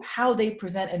how they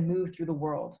present and move through the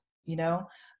world, you know?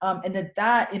 And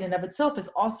that in and of itself is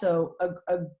also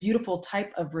a beautiful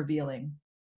type of revealing.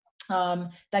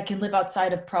 That can live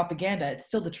outside of propaganda. It's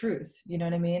still the truth. You know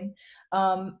what I mean?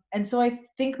 And so I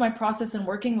think my process in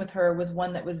working with her was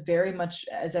one that was very much,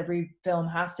 as every film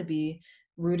has to be,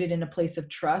 rooted in a place of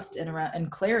trust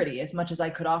and clarity, as much as I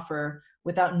could offer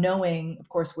without knowing, of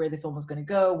course, where the film was going to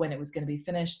go, when it was going to be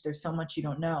finished. There's so much you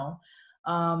don't know.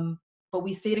 But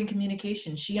we stayed in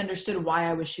communication. She understood why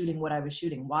I was shooting what I was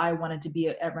shooting, why I wanted to be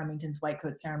at Remington's white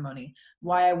coat ceremony,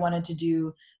 why I wanted to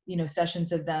do, you know,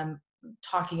 sessions of them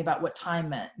talking about what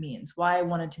time means, why I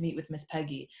wanted to meet with Miss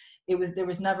Peggy. There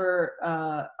was never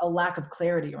a lack of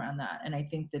clarity around that. And I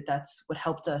think that that's what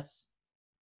helped us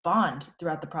bond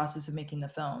throughout the process of making the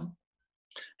film.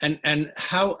 And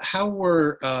how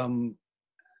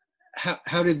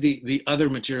did the other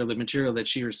material, the material that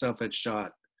she herself had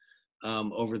shot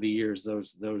over the years,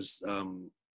 those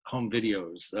home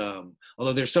videos,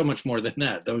 although there's so much more than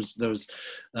that,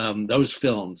 those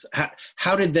films,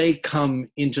 how did they come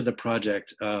into the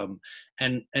project,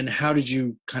 and how did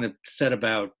you kind of set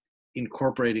about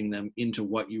incorporating them into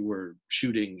what you were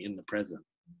shooting in the present?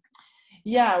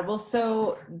 Yeah, well,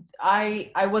 so I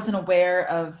wasn't aware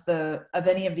of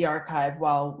any of the archive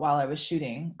while I was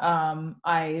shooting.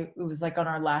 It was like on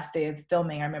our last day of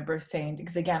filming, I remember saying,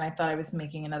 because again, I thought I was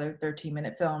making another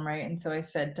 13-minute film, right? And so I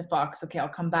said to Fox, okay, I'll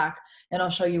come back and I'll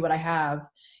show you what I have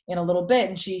in a little bit.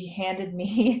 And she handed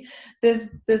me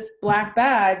this black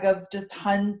bag of just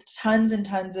tons and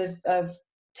tons of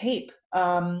tape.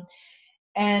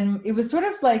 And it was sort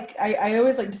of like, I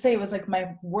always like to say it was like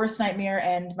my worst nightmare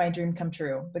and my dream come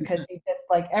true, because you just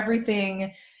like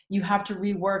everything, you have to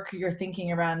rework your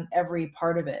thinking around every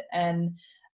part of it. And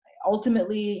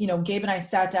ultimately, you know, Gabe and I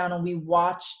sat down and we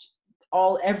watched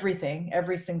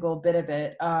every single bit of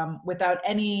it, without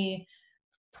any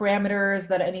parameters,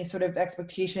 that any sort of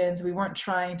expectations. We weren't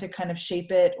trying to kind of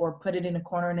shape it or put it in a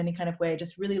corner in any kind of way,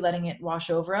 just really letting it wash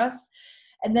over us.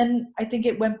 And then I think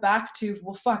it went back to,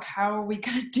 well, fuck, how are we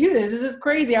going to do this? This is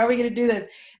crazy. How are we going to do this?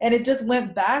 And it just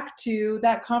went back to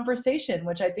that conversation,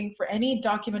 which I think for any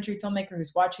documentary filmmaker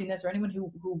who's watching this, or anyone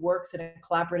who works in a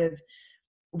collaborative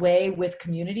way with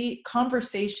community,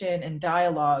 conversation and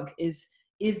dialogue is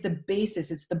the basis,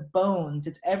 it's the bones,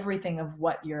 it's everything of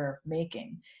what you're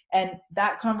making. And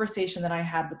that conversation that I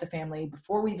had with the family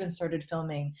before we even started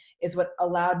filming is what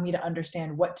allowed me to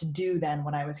understand what to do then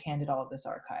when I was handed all of this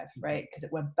archive, right? Because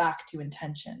it went back to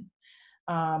intention.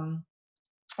 And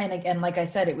again, like I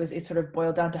said, it sort of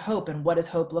boiled down to hope, and what does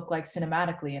hope look like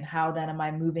cinematically, and how then am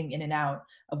I moving in and out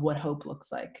of what hope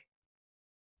looks like?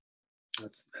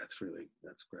 That's great.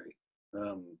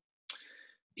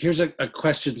 Here's a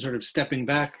question, sort of stepping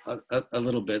back a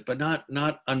little bit, but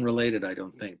not unrelated, I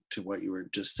don't think, to what you were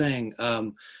just saying.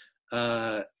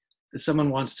 Someone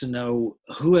wants to know,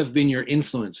 who have been your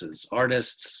influences,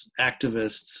 artists,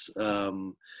 activists?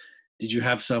 Did you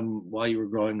have some while you were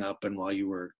growing up and while you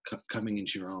were coming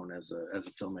into your own as a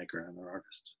filmmaker and an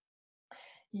artist?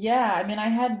 Yeah, I mean, I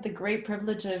had the great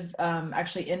privilege of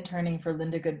actually interning for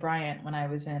Linda Good Bryant when I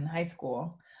was in high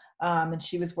school. And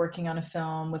she was working on a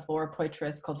film with Laura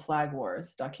Poitras called Flag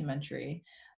Wars documentary.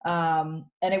 And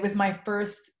it was my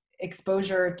first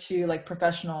exposure to like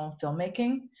professional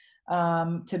filmmaking,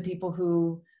 to people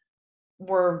who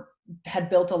had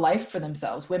built a life for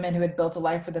themselves, women who had built a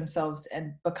life for themselves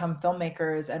and become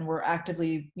filmmakers and were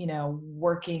actively,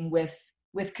 working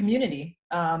with community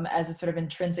as a sort of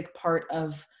intrinsic part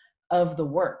of the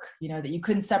work, that you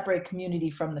couldn't separate community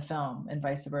from the film and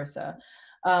vice versa.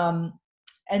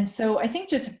 And so I think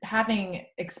just having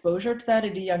exposure to that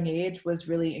at a young age was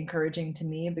really encouraging to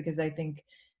me, because I think,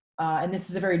 and this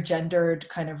is a very gendered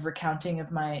kind of recounting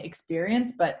of my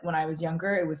experience, but when I was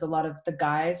younger, it was a lot of the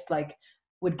guys like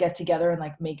would get together and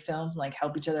like make films and like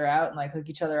help each other out and like hook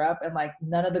each other up. And like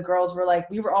none of the girls were like,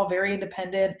 we were all very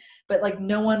independent, but like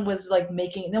no one was like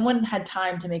no one had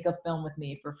time to make a film with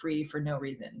me for free for no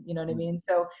reason. You know what I mean?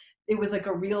 So it was like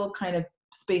a real kind of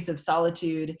space of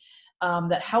solitude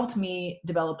that helped me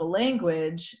develop a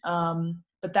language.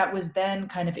 But that was then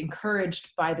kind of encouraged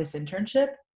by this internship.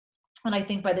 And I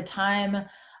think by the time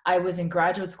I was in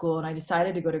graduate school, and I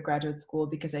decided to go to graduate school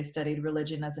because I studied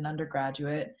religion as an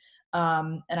undergraduate,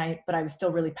 but I was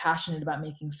still really passionate about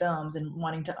making films and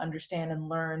wanting to understand and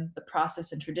learn the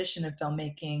process and tradition of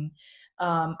filmmaking.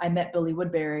 I met Billy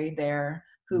Woodbury there,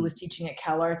 who was teaching at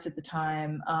Cal Arts at the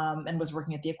time, and was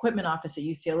working at the equipment office at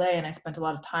UCLA. And I spent a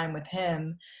lot of time with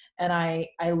him. And I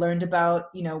learned about,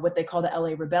 what they call the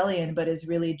LA Rebellion, but is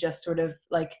really just sort of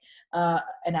like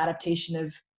an adaptation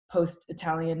of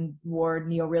post-Italian war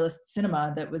neo-realist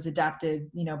cinema that was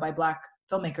adapted, by Black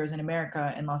filmmakers in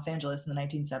America in Los Angeles in the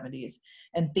 1970s.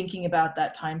 And thinking about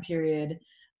that time period,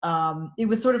 it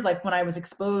was sort of like when I was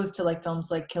exposed to like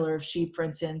films like Killer of Sheep, for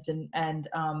instance, and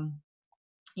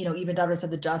Even Daughters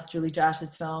of the Just, Julie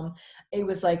Jash's film, it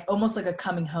was like almost like a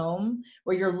coming home,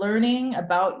 where you're learning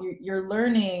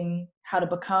how to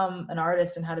become an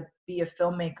artist and how to be a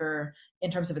filmmaker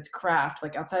in terms of its craft,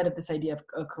 like outside of this idea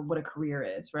of what a career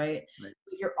is, right?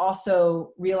 You're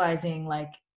also realizing,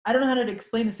 like, I don't know how to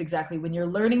explain this exactly, when you're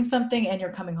learning something and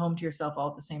you're coming home to yourself all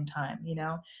at the same time,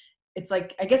 It's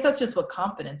like, I guess that's just what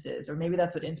confidence is, or maybe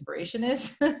that's what inspiration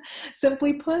is,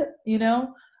 simply put,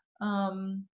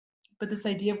 But this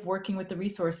idea of working with the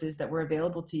resources that were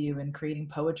available to you and creating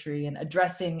poetry and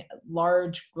addressing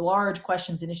large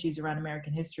questions and issues around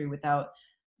American history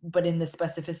but in the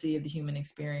specificity of the human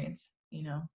experience,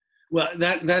 Well,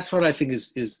 that's what I think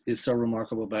is so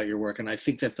remarkable about your work, and I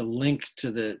think that the link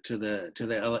to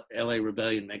the LA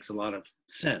Rebellion makes a lot of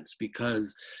sense,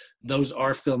 because those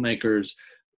are filmmakers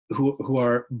who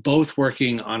are both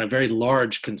working on a very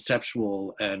large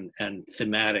conceptual and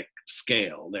thematic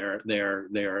scale.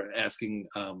 They're asking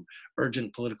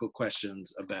urgent political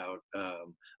questions about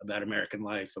American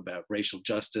life, about racial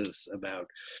justice, about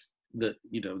the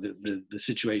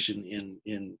situation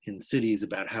in cities,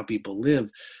 about how people live,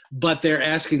 but they're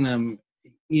asking them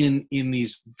in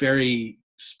these very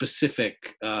specific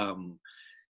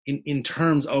in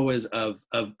terms always of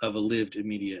a lived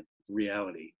immediate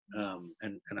reality.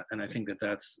 And I think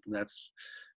that's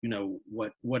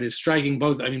what is striking.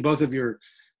 Both of your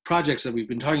projects that we've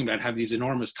been talking about have these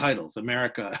enormous titles,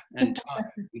 America and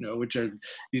Time, which are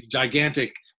these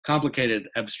gigantic, complicated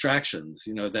abstractions,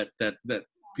 that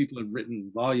people have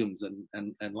written volumes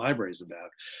and libraries about.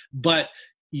 But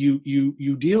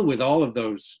you deal with all of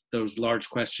those large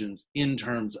questions in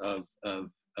terms of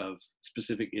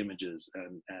specific images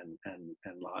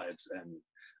and lives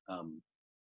and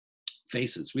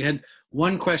faces. We had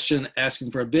one question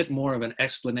asking for a bit more of an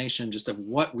explanation just of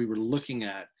what we were looking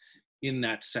at in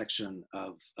that section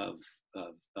of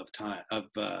time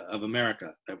of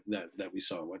America that we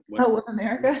saw? Of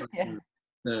America, yeah.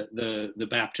 The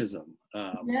baptism.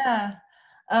 Yeah.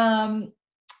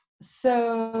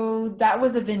 So that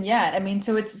was a vignette. I mean,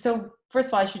 so first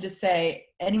of all, I should just say,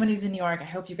 anyone who's in New York, I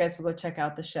hope you guys will go check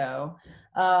out the show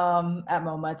at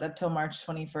MoMA. It's up till March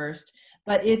 21st.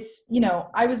 But it's,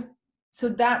 so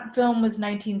that film was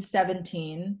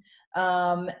 1917.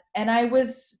 And I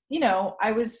was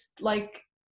like,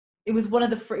 it was one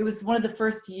of the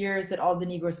first years that all the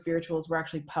Negro spirituals were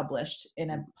actually published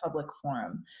in a public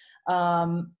forum.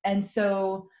 And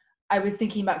so I was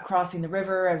thinking about crossing the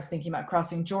river. I was thinking about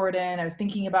crossing Jordan. I was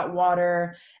thinking about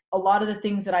water. A lot of the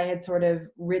things that I had sort of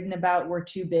written about were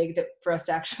too big for us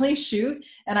to actually shoot.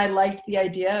 And I liked the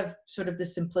idea of sort of the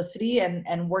simplicity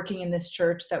and working in this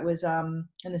church that was in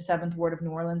the 7th Ward of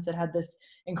New Orleans that had this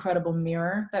incredible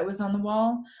mirror that was on the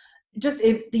wall. Just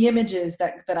the images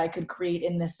that I could create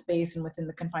in this space and within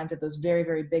the confines of those very,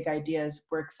 very big ideas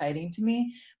were exciting to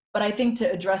me. But I think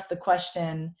to address the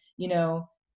question,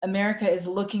 America is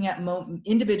looking at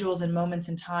individuals and moments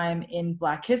in time in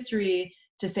Black history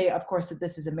to say, of course, that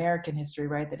this is American history,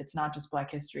 right? That it's not just Black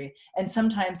history. And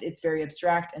sometimes it's very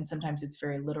abstract and sometimes it's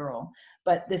very literal.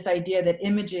 But this idea that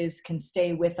images can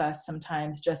stay with us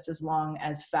sometimes just as long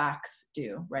as facts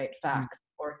do, right? Facts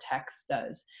or text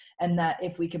does. And that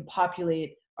if we can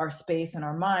populate our space and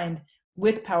our mind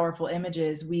with powerful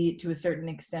images, we, to a certain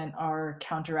extent, are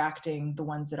counteracting the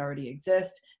ones that already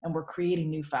exist, and we're creating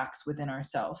new facts within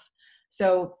ourselves.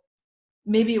 So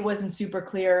maybe it wasn't super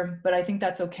clear, but I think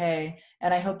that's okay.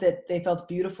 And I hope that they felt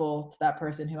beautiful to that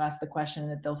person who asked the question,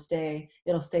 that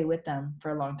it'll stay with them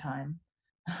for a long time.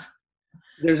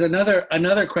 There's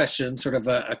another question, sort of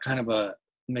a kind of a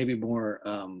maybe more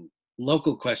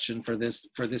local question for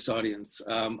this audience,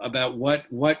 about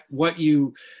what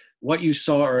you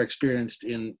saw or experienced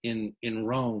in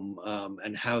Rome,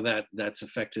 and how that's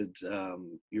affected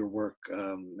your work,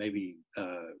 maybe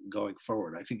going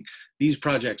forward. I think these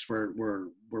projects were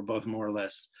both more or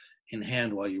less in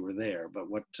hand while you were there, but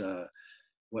what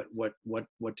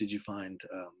did you find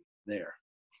there?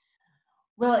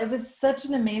 Well, it was such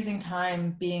an amazing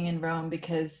time being in Rome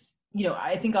because,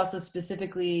 I think also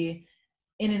specifically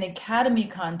in an academy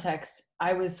context,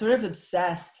 I was sort of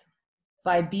obsessed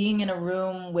by being in a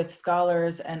room with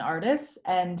scholars and artists.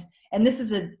 And this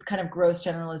is a kind of gross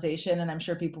generalization, and I'm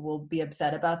sure people will be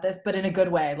upset about this, but in a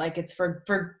good way. Like, it's for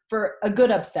a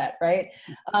good upset, right?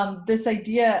 This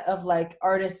idea of like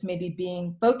artists maybe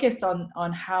being focused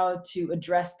on how to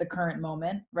address the current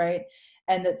moment, right?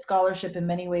 And that scholarship in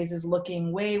many ways is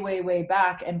looking way, way, way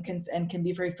back and can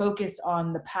be very focused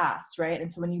on the past, right?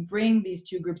 And so when you bring these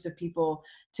two groups of people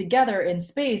together in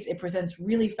space, it presents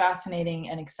really fascinating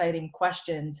and exciting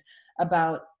questions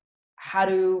about how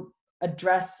to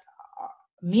address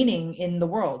meaning in the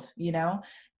world,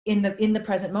 in the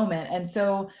present moment. And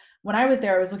so when I was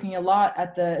there, I was looking a lot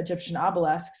at the Egyptian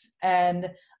obelisks,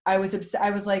 and I was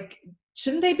like,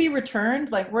 shouldn't they be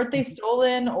returned? Like, weren't they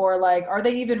stolen? Or like, are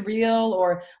they even real?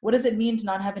 Or what does it mean to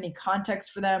not have any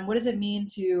context for them? What does it mean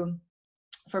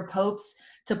for popes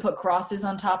to put crosses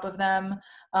on top of them?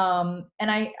 And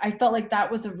I felt like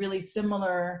that was a really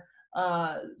similar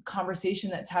conversation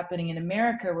that's happening in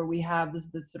America, where we have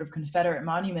this sort of Confederate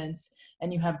monuments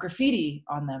and you have graffiti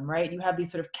on them, right? You have these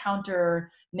sort of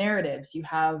counter narratives. You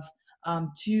have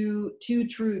two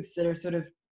truths that are sort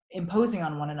of imposing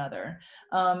on one another.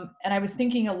 And I was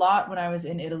thinking a lot when I was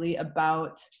in Italy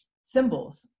about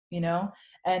symbols,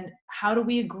 and how do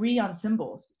we agree on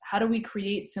symbols? How do we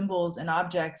create symbols and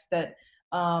objects that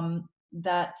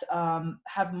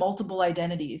have multiple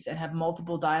identities and have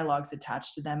multiple dialogues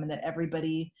attached to them, and that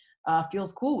everybody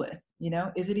feels cool with?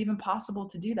 Is it even possible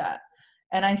to do that?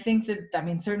 And I think that,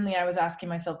 certainly I was asking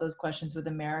myself those questions with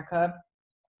America.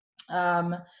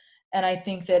 And I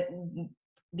think that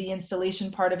the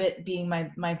installation part of it being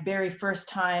my very first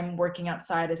time working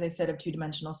outside, as I said, of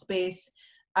two-dimensional space,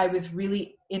 I was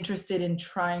really interested in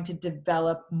trying to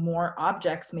develop more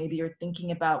objects maybe, or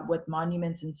thinking about what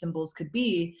monuments and symbols could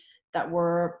be that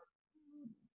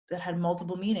had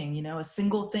multiple meaning, a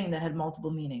single thing that had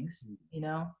multiple meanings,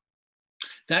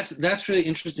 That's really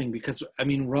interesting, because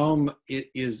Rome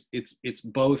it's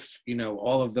both,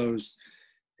 all of those,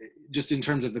 just in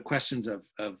terms of the questions of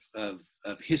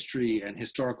history and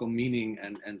historical meaning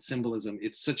and symbolism.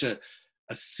 It's such a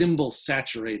symbol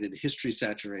saturated, history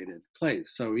saturated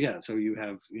place. So you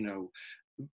have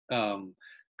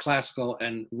classical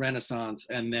and Renaissance,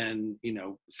 and then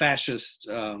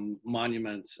fascist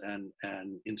monuments and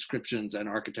inscriptions and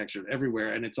architecture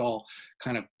everywhere, and it's all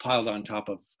kind of piled on top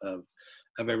of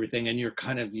of everything, and you're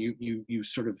kind of you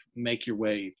sort of make your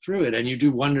way through it, and you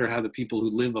do wonder how the people who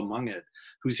live among it,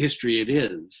 whose history it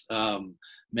is,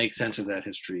 make sense of that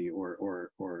history or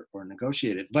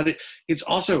negotiate it. But it's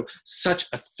also such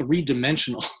a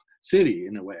three-dimensional city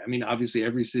in a way. I mean, obviously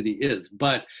every city is,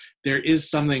 but there is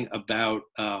something about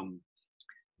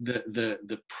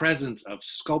the presence of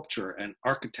sculpture and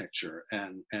architecture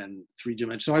and three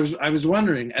dimensions. So I was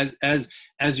wondering, as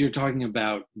you're talking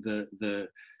about the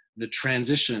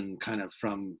transition kind of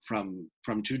from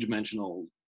two-dimensional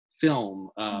film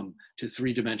to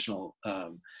three-dimensional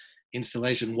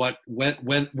installation,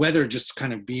 whether just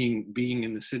kind of being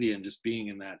in the city and just being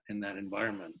in that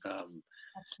environment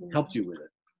helped you with it.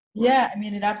 Yeah, I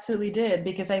mean, it absolutely did,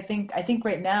 because I think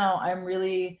right now I'm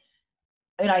really,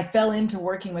 and I fell into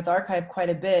working with archive quite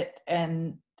a bit,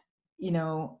 and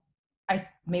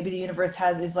maybe the universe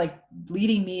is like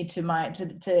leading me to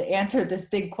answer this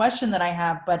big question that I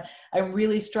have, but I'm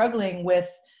really struggling with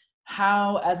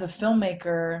how, as a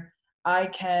filmmaker, I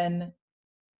can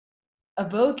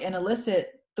evoke and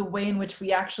elicit the way in which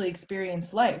we actually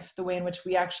experience life, the way in which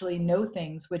we actually know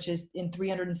things, which is in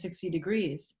 360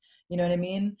 degrees. You know what I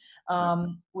mean?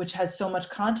 Which has so much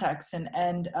context, and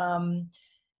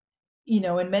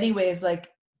in many ways, like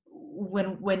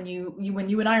when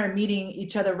you and I are meeting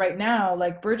each other right now,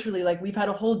 like virtually, like we've had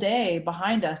a whole day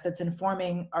behind us that's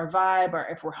informing our vibe, or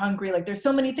if we're hungry, like there's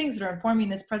so many things that are informing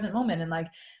this present moment. And like,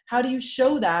 how do you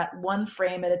show that one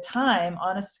frame at a time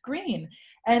on a screen?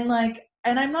 And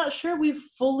I'm not sure we've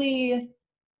fully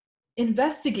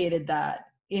investigated that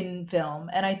in film.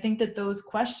 And I think that those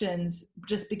questions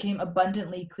just became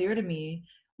abundantly clear to me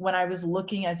when I was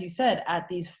looking, as you said, at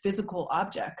these physical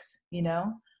objects,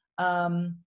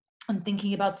 and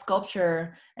thinking about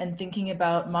sculpture and thinking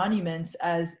about monuments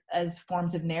as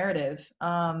forms of narrative,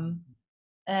 and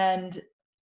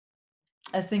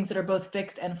as things that are both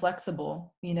fixed and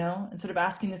flexible, and sort of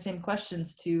asking the same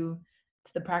questions to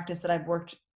the practice that I've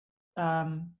worked,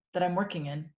 that I'm working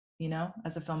in,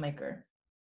 as a filmmaker.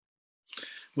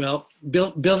 Well,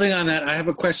 building on that, I have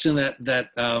a question that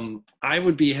I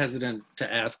would be hesitant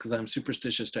to ask because I'm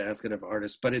superstitious to ask it of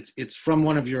artists, but it's from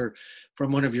one of your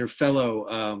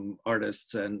fellow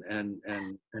artists and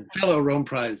fellow Rome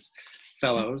Prize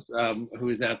fellows who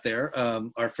is out there,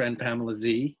 our friend Pamela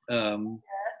Z.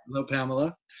 Hello,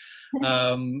 Pamela.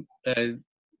 A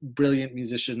brilliant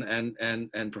musician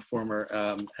and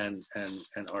performer and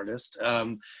artist.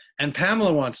 And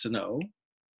Pamela wants to know,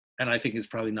 and I think is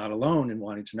probably not alone in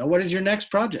wanting to know, what is your next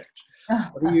project?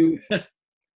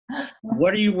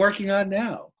 What are you working on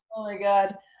now? Oh my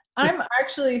God. I'm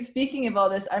actually, speaking of all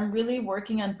this, I'm really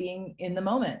working on being in the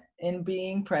moment and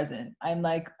being present. I'm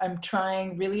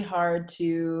trying really hard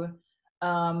to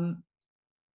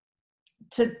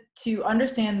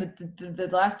understand that the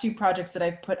last two projects that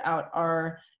I've put out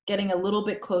are getting a little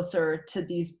bit closer to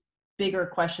these bigger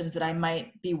questions that I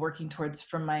might be working towards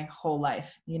from my whole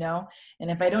life, and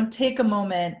if I don't take a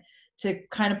moment to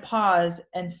kind of pause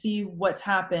and see what's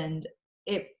happened,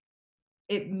 I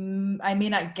may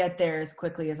not get there as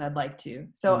quickly as I'd like to.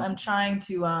 So I'm trying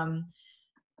to, I'm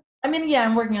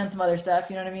working on some other stuff,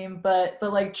 you know what I mean? But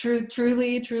like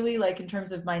truly, like in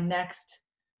terms of my next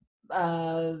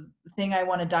thing I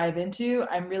want to dive into,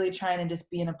 I'm really trying to just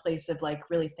be in a place of like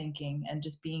really thinking and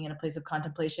just being in a place of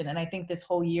contemplation. And I think this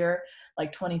whole year,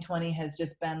 like 2020, has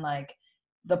just been like,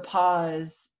 the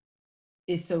pause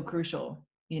is so crucial,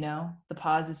 the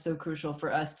pause is so crucial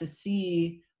for us to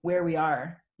see where we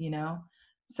are,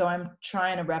 so I'm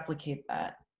trying to replicate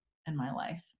that in my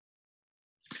life.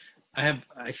 I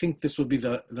think this will be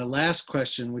the last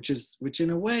question, which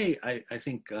in a way I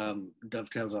think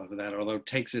dovetails off of that, although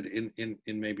takes it in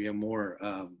maybe a more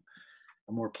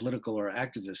political or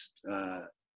activist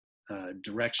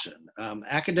direction.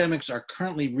 Academics are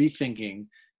currently rethinking,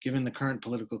 given the current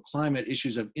political climate,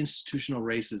 issues of institutional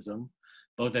racism,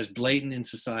 both as blatant in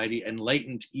society and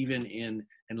latent even in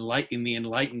the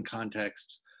enlightened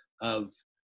context of,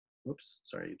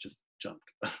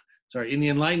 in the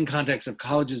enlightened context of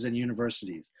colleges and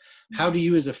universities. How do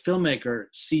you as a filmmaker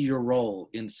see your role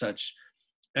in such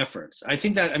efforts? I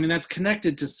think that's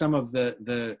connected to some of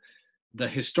the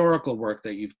historical work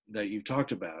that you've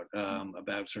talked about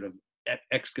sort of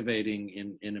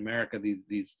excavating in America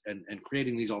these and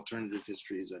creating these alternative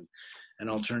histories and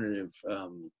alternative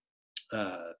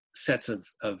sets of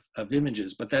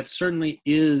images. But that certainly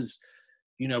is,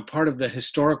 part of the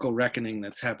historical reckoning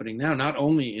that's happening now, not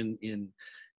only in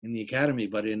the academy,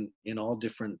 but in all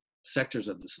different sectors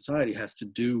of the society, has to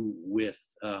do with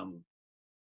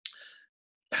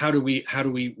how do we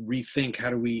rethink, how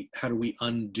do we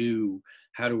undo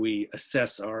how do we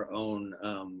assess our own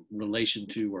relation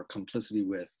to or complicity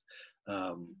with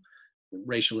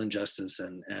racial injustice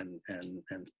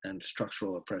and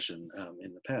structural oppression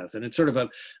in the past. And it's sort of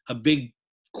a big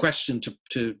question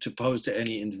to pose to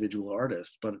any individual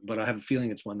artist, but I have a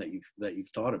feeling it's one that you've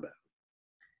thought about.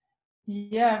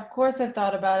 Yeah, of course I've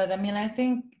thought about it. I mean, I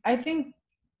think,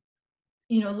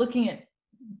 you know, looking at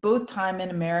both time in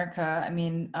America, I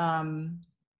mean,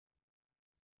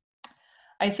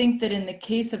 I think that in the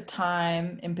case of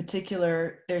time in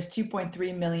particular, there's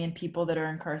 2.3 million people that are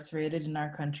incarcerated in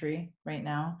our country right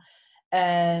now,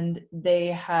 and they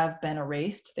have been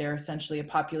erased. They're essentially a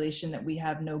population that we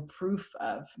have no proof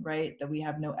of, right? That we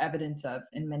have no evidence of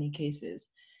in many cases.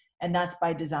 And that's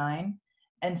by design.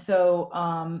 And so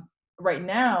right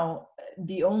now,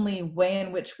 the only way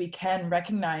in which we can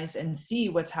recognize and see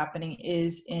what's happening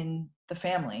is in the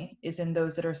family, is in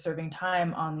those that are serving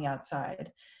time on the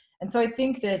outside. And so I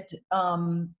think that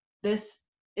this,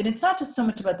 and it's not just so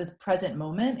much about this present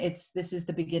moment, this is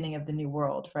the beginning of the new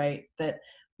world, right? That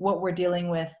what we're dealing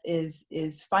with is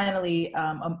finally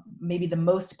maybe the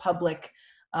most public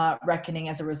reckoning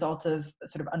as a result of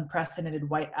sort of unprecedented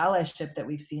white allyship that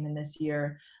we've seen in this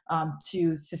year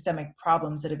to systemic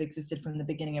problems that have existed from the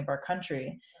beginning of our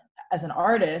country. As an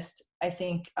artist, I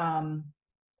think, and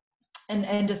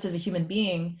just as a human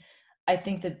being, I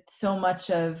think that so much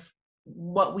of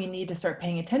what we need to start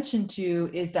paying attention to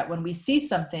is that when we see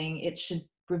something, it should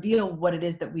reveal what it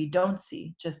is that we don't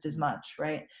see just as much,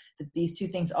 right? That these two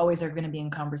things always are going to be in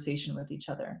conversation with each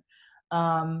other.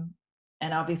 And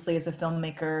obviously as a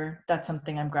filmmaker, that's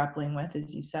something I'm grappling with,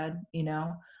 as you said, you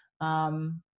know,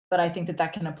 but I think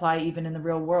that can apply even in the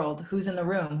real world. Who's in the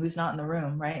room, who's not in the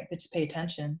room, right? But just pay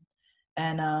attention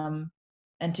and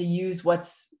to use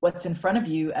what's in front of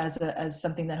you as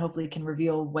something that hopefully can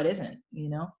reveal what isn't, you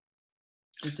know,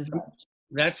 just as much.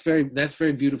 That's very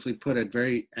beautifully put. It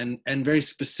very and very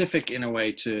specific in a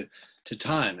way to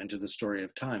time and to the story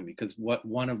of time, because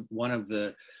one of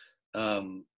the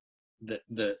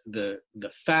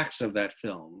facts of that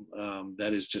film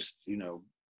that is just, you know,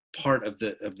 part of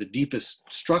the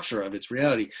deepest structure of its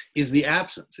reality is the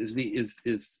absence, is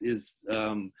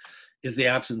the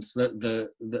absence, the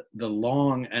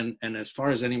long and as far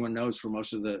as anyone knows for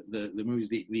most of the movies,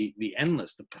 the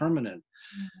endless, the permanent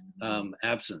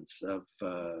absence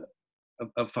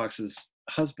of Fox's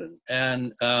husband.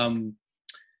 And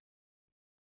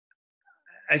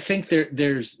I think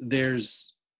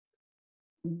there's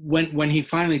when he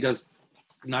finally does,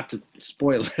 not to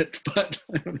spoil it, but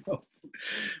I don't know,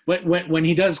 when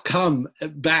he does come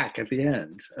back at the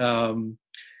end,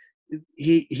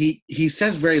 he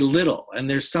says very little, and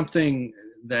there's something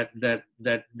that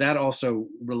also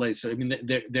relates. I mean,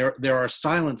 there are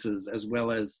silences as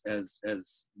well as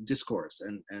discourse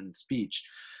and speech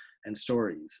and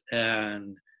stories,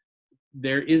 and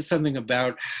there is something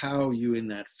about how you in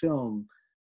that film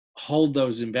hold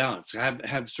those in balance.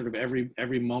 Have sort of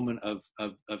every moment of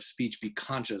speech be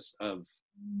conscious of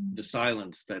the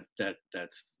silence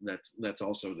that's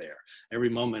also there. Every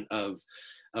moment of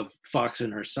Fox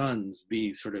and her sons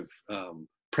be sort of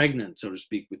pregnant, so to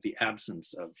speak, with the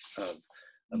absence of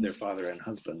their father and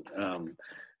husband.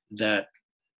 That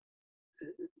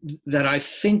I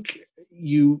think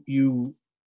you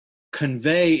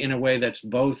convey in a way that's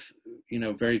both, you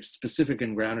know, very specific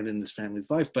and grounded in this family's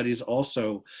life, but is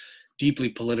also deeply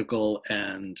political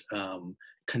and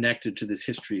connected to this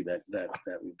history that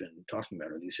we've been talking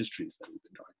about, or these histories that we've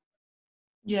been talking about.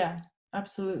 Yeah,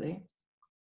 absolutely.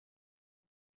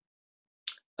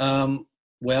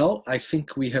 Well, I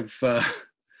think we have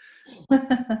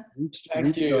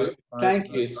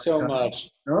Thank you so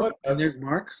much. And there's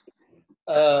Mark.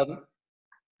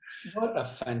 What a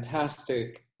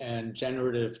fantastic and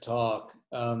generative talk.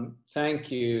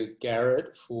 Thank you,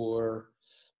 Garrett, for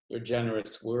your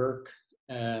generous work.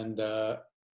 And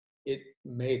it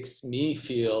makes me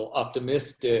feel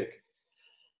optimistic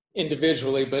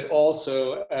individually, but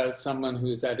also as someone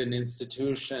who's at an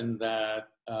institution that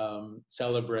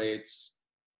celebrates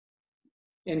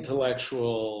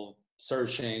intellectual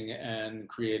searching and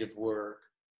creative work,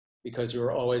 because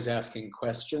you're always asking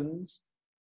questions,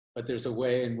 but there's a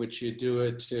way in which you do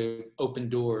it to open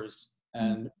doors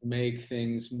and make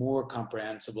things more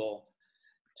comprehensible,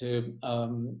 to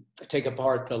take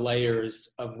apart the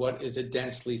layers of what is a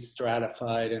densely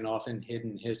stratified and often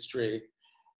hidden history.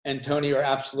 And Tony, you're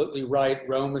absolutely right.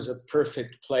 Rome is a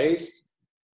perfect place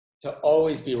to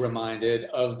always be reminded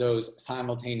of those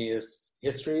simultaneous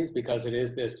histories, because it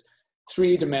is this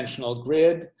three-dimensional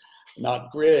grid,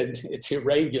 not grid, it's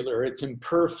irregular, it's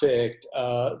imperfect,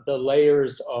 the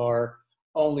layers are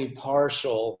only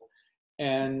partial,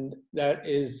 And that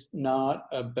is not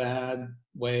a bad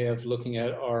way of looking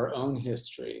at our own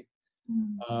history.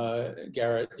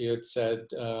 Garrett, you had said,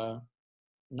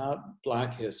 not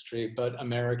Black history, but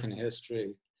American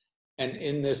history. And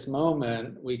in this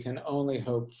moment, we can only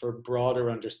hope for broader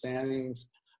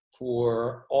understandings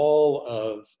for all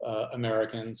of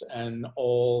Americans and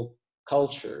all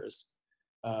cultures,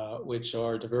 which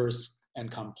are diverse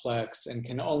and complex and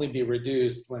can only be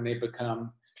reduced when they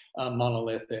become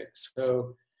monolithic.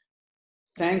 So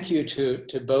thank you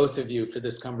to both of you for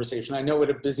this conversation. I know what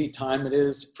a busy time it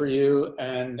is for you,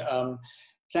 and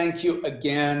thank you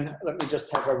again. Let me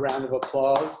just have a round of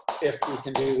applause, if we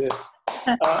can do this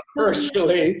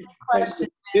virtually,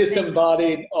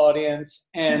 disembodied audience.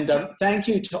 And thank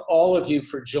you to all of you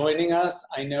for joining us.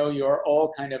 I know you're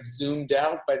all kind of zoomed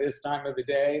out by this time of the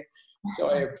day, so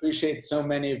I appreciate so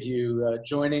many of you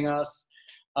joining us.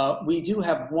 We do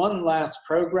have one last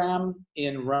program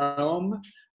in Rome,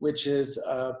 which is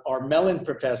our Mellon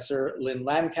professor, Lynn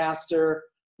Lancaster,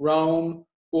 Rome,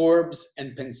 Orbs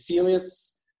and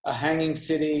Pensilius, a hanging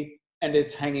city and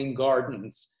its hanging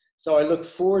gardens. So I look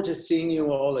forward to seeing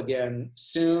you all again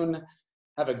soon.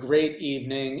 Have a great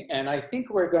evening. And I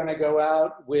think we're going to go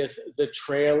out with the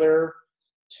trailer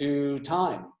to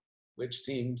Time, which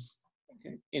seems like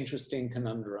an interesting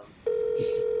conundrum.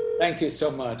 Thank you so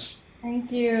much.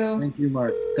 Thank you. Thank you,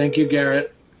 Mark. Thank you,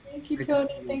 Garrett. Thank you, Tony.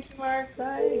 Thank you, Mark.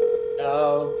 Bye.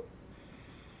 Ciao.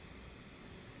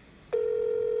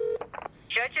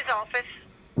 Judge's office.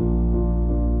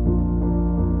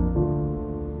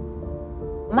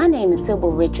 My name is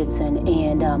Sybil Richardson,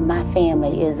 and my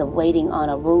family is awaiting on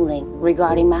a ruling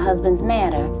regarding my husband's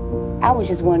matter. I was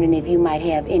just wondering if you might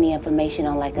have any information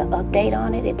on like an update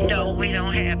on it. No, we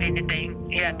don't have anything.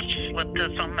 You have to just look to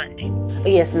us on Monday.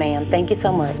 Yes, ma'am. Thank you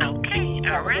so much. Okay, all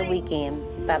Have a right. good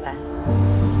weekend. Bye-bye.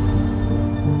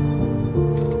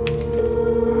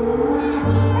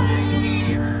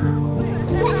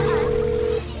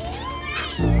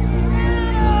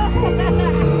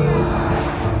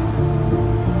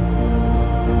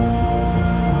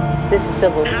 This is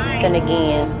Sybil Richardson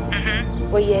again.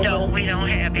 Where you at? No, we don't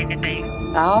have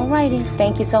anything. All righty.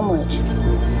 Thank you so much.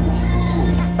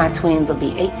 My twins will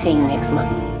be 18 next month.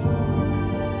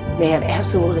 They have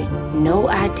absolutely no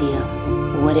idea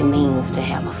what it means to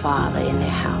have a father in their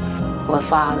house, what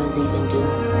fathers even do.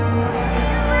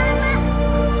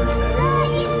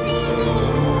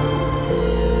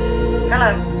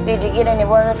 Hello. Did you get any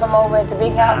word from over at the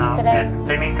big house today?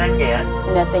 Anything yet?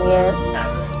 Nothing yet?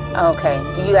 No. Okay.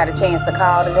 You got a chance to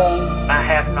call today? I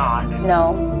have not.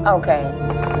 No? Okay.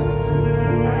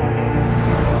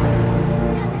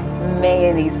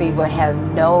 Man, these people have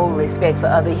no respect for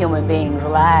other human beings'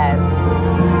 lives.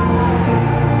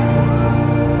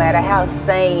 No matter how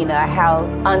sane or how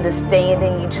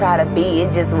understanding you try to be,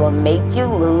 it just will make you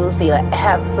lose your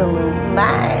absolute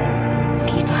mind.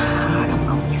 You know how hard I'm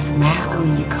gonna be smiling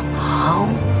when you come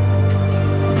home?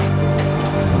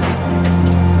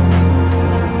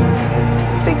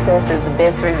 Success is the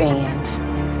best revenge.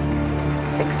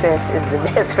 Success is the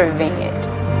best revenge.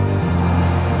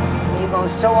 You're gonna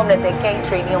show them that they can't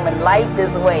treat human life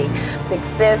this way.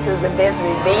 Success is the best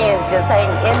revenge. Just hang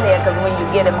in there, because when you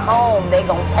get them home, they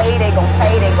gonna pay, they gonna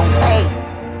pay, they gonna pay.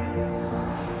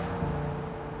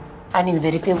 I knew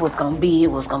that if it was gonna be,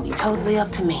 it was gonna be totally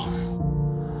up to me.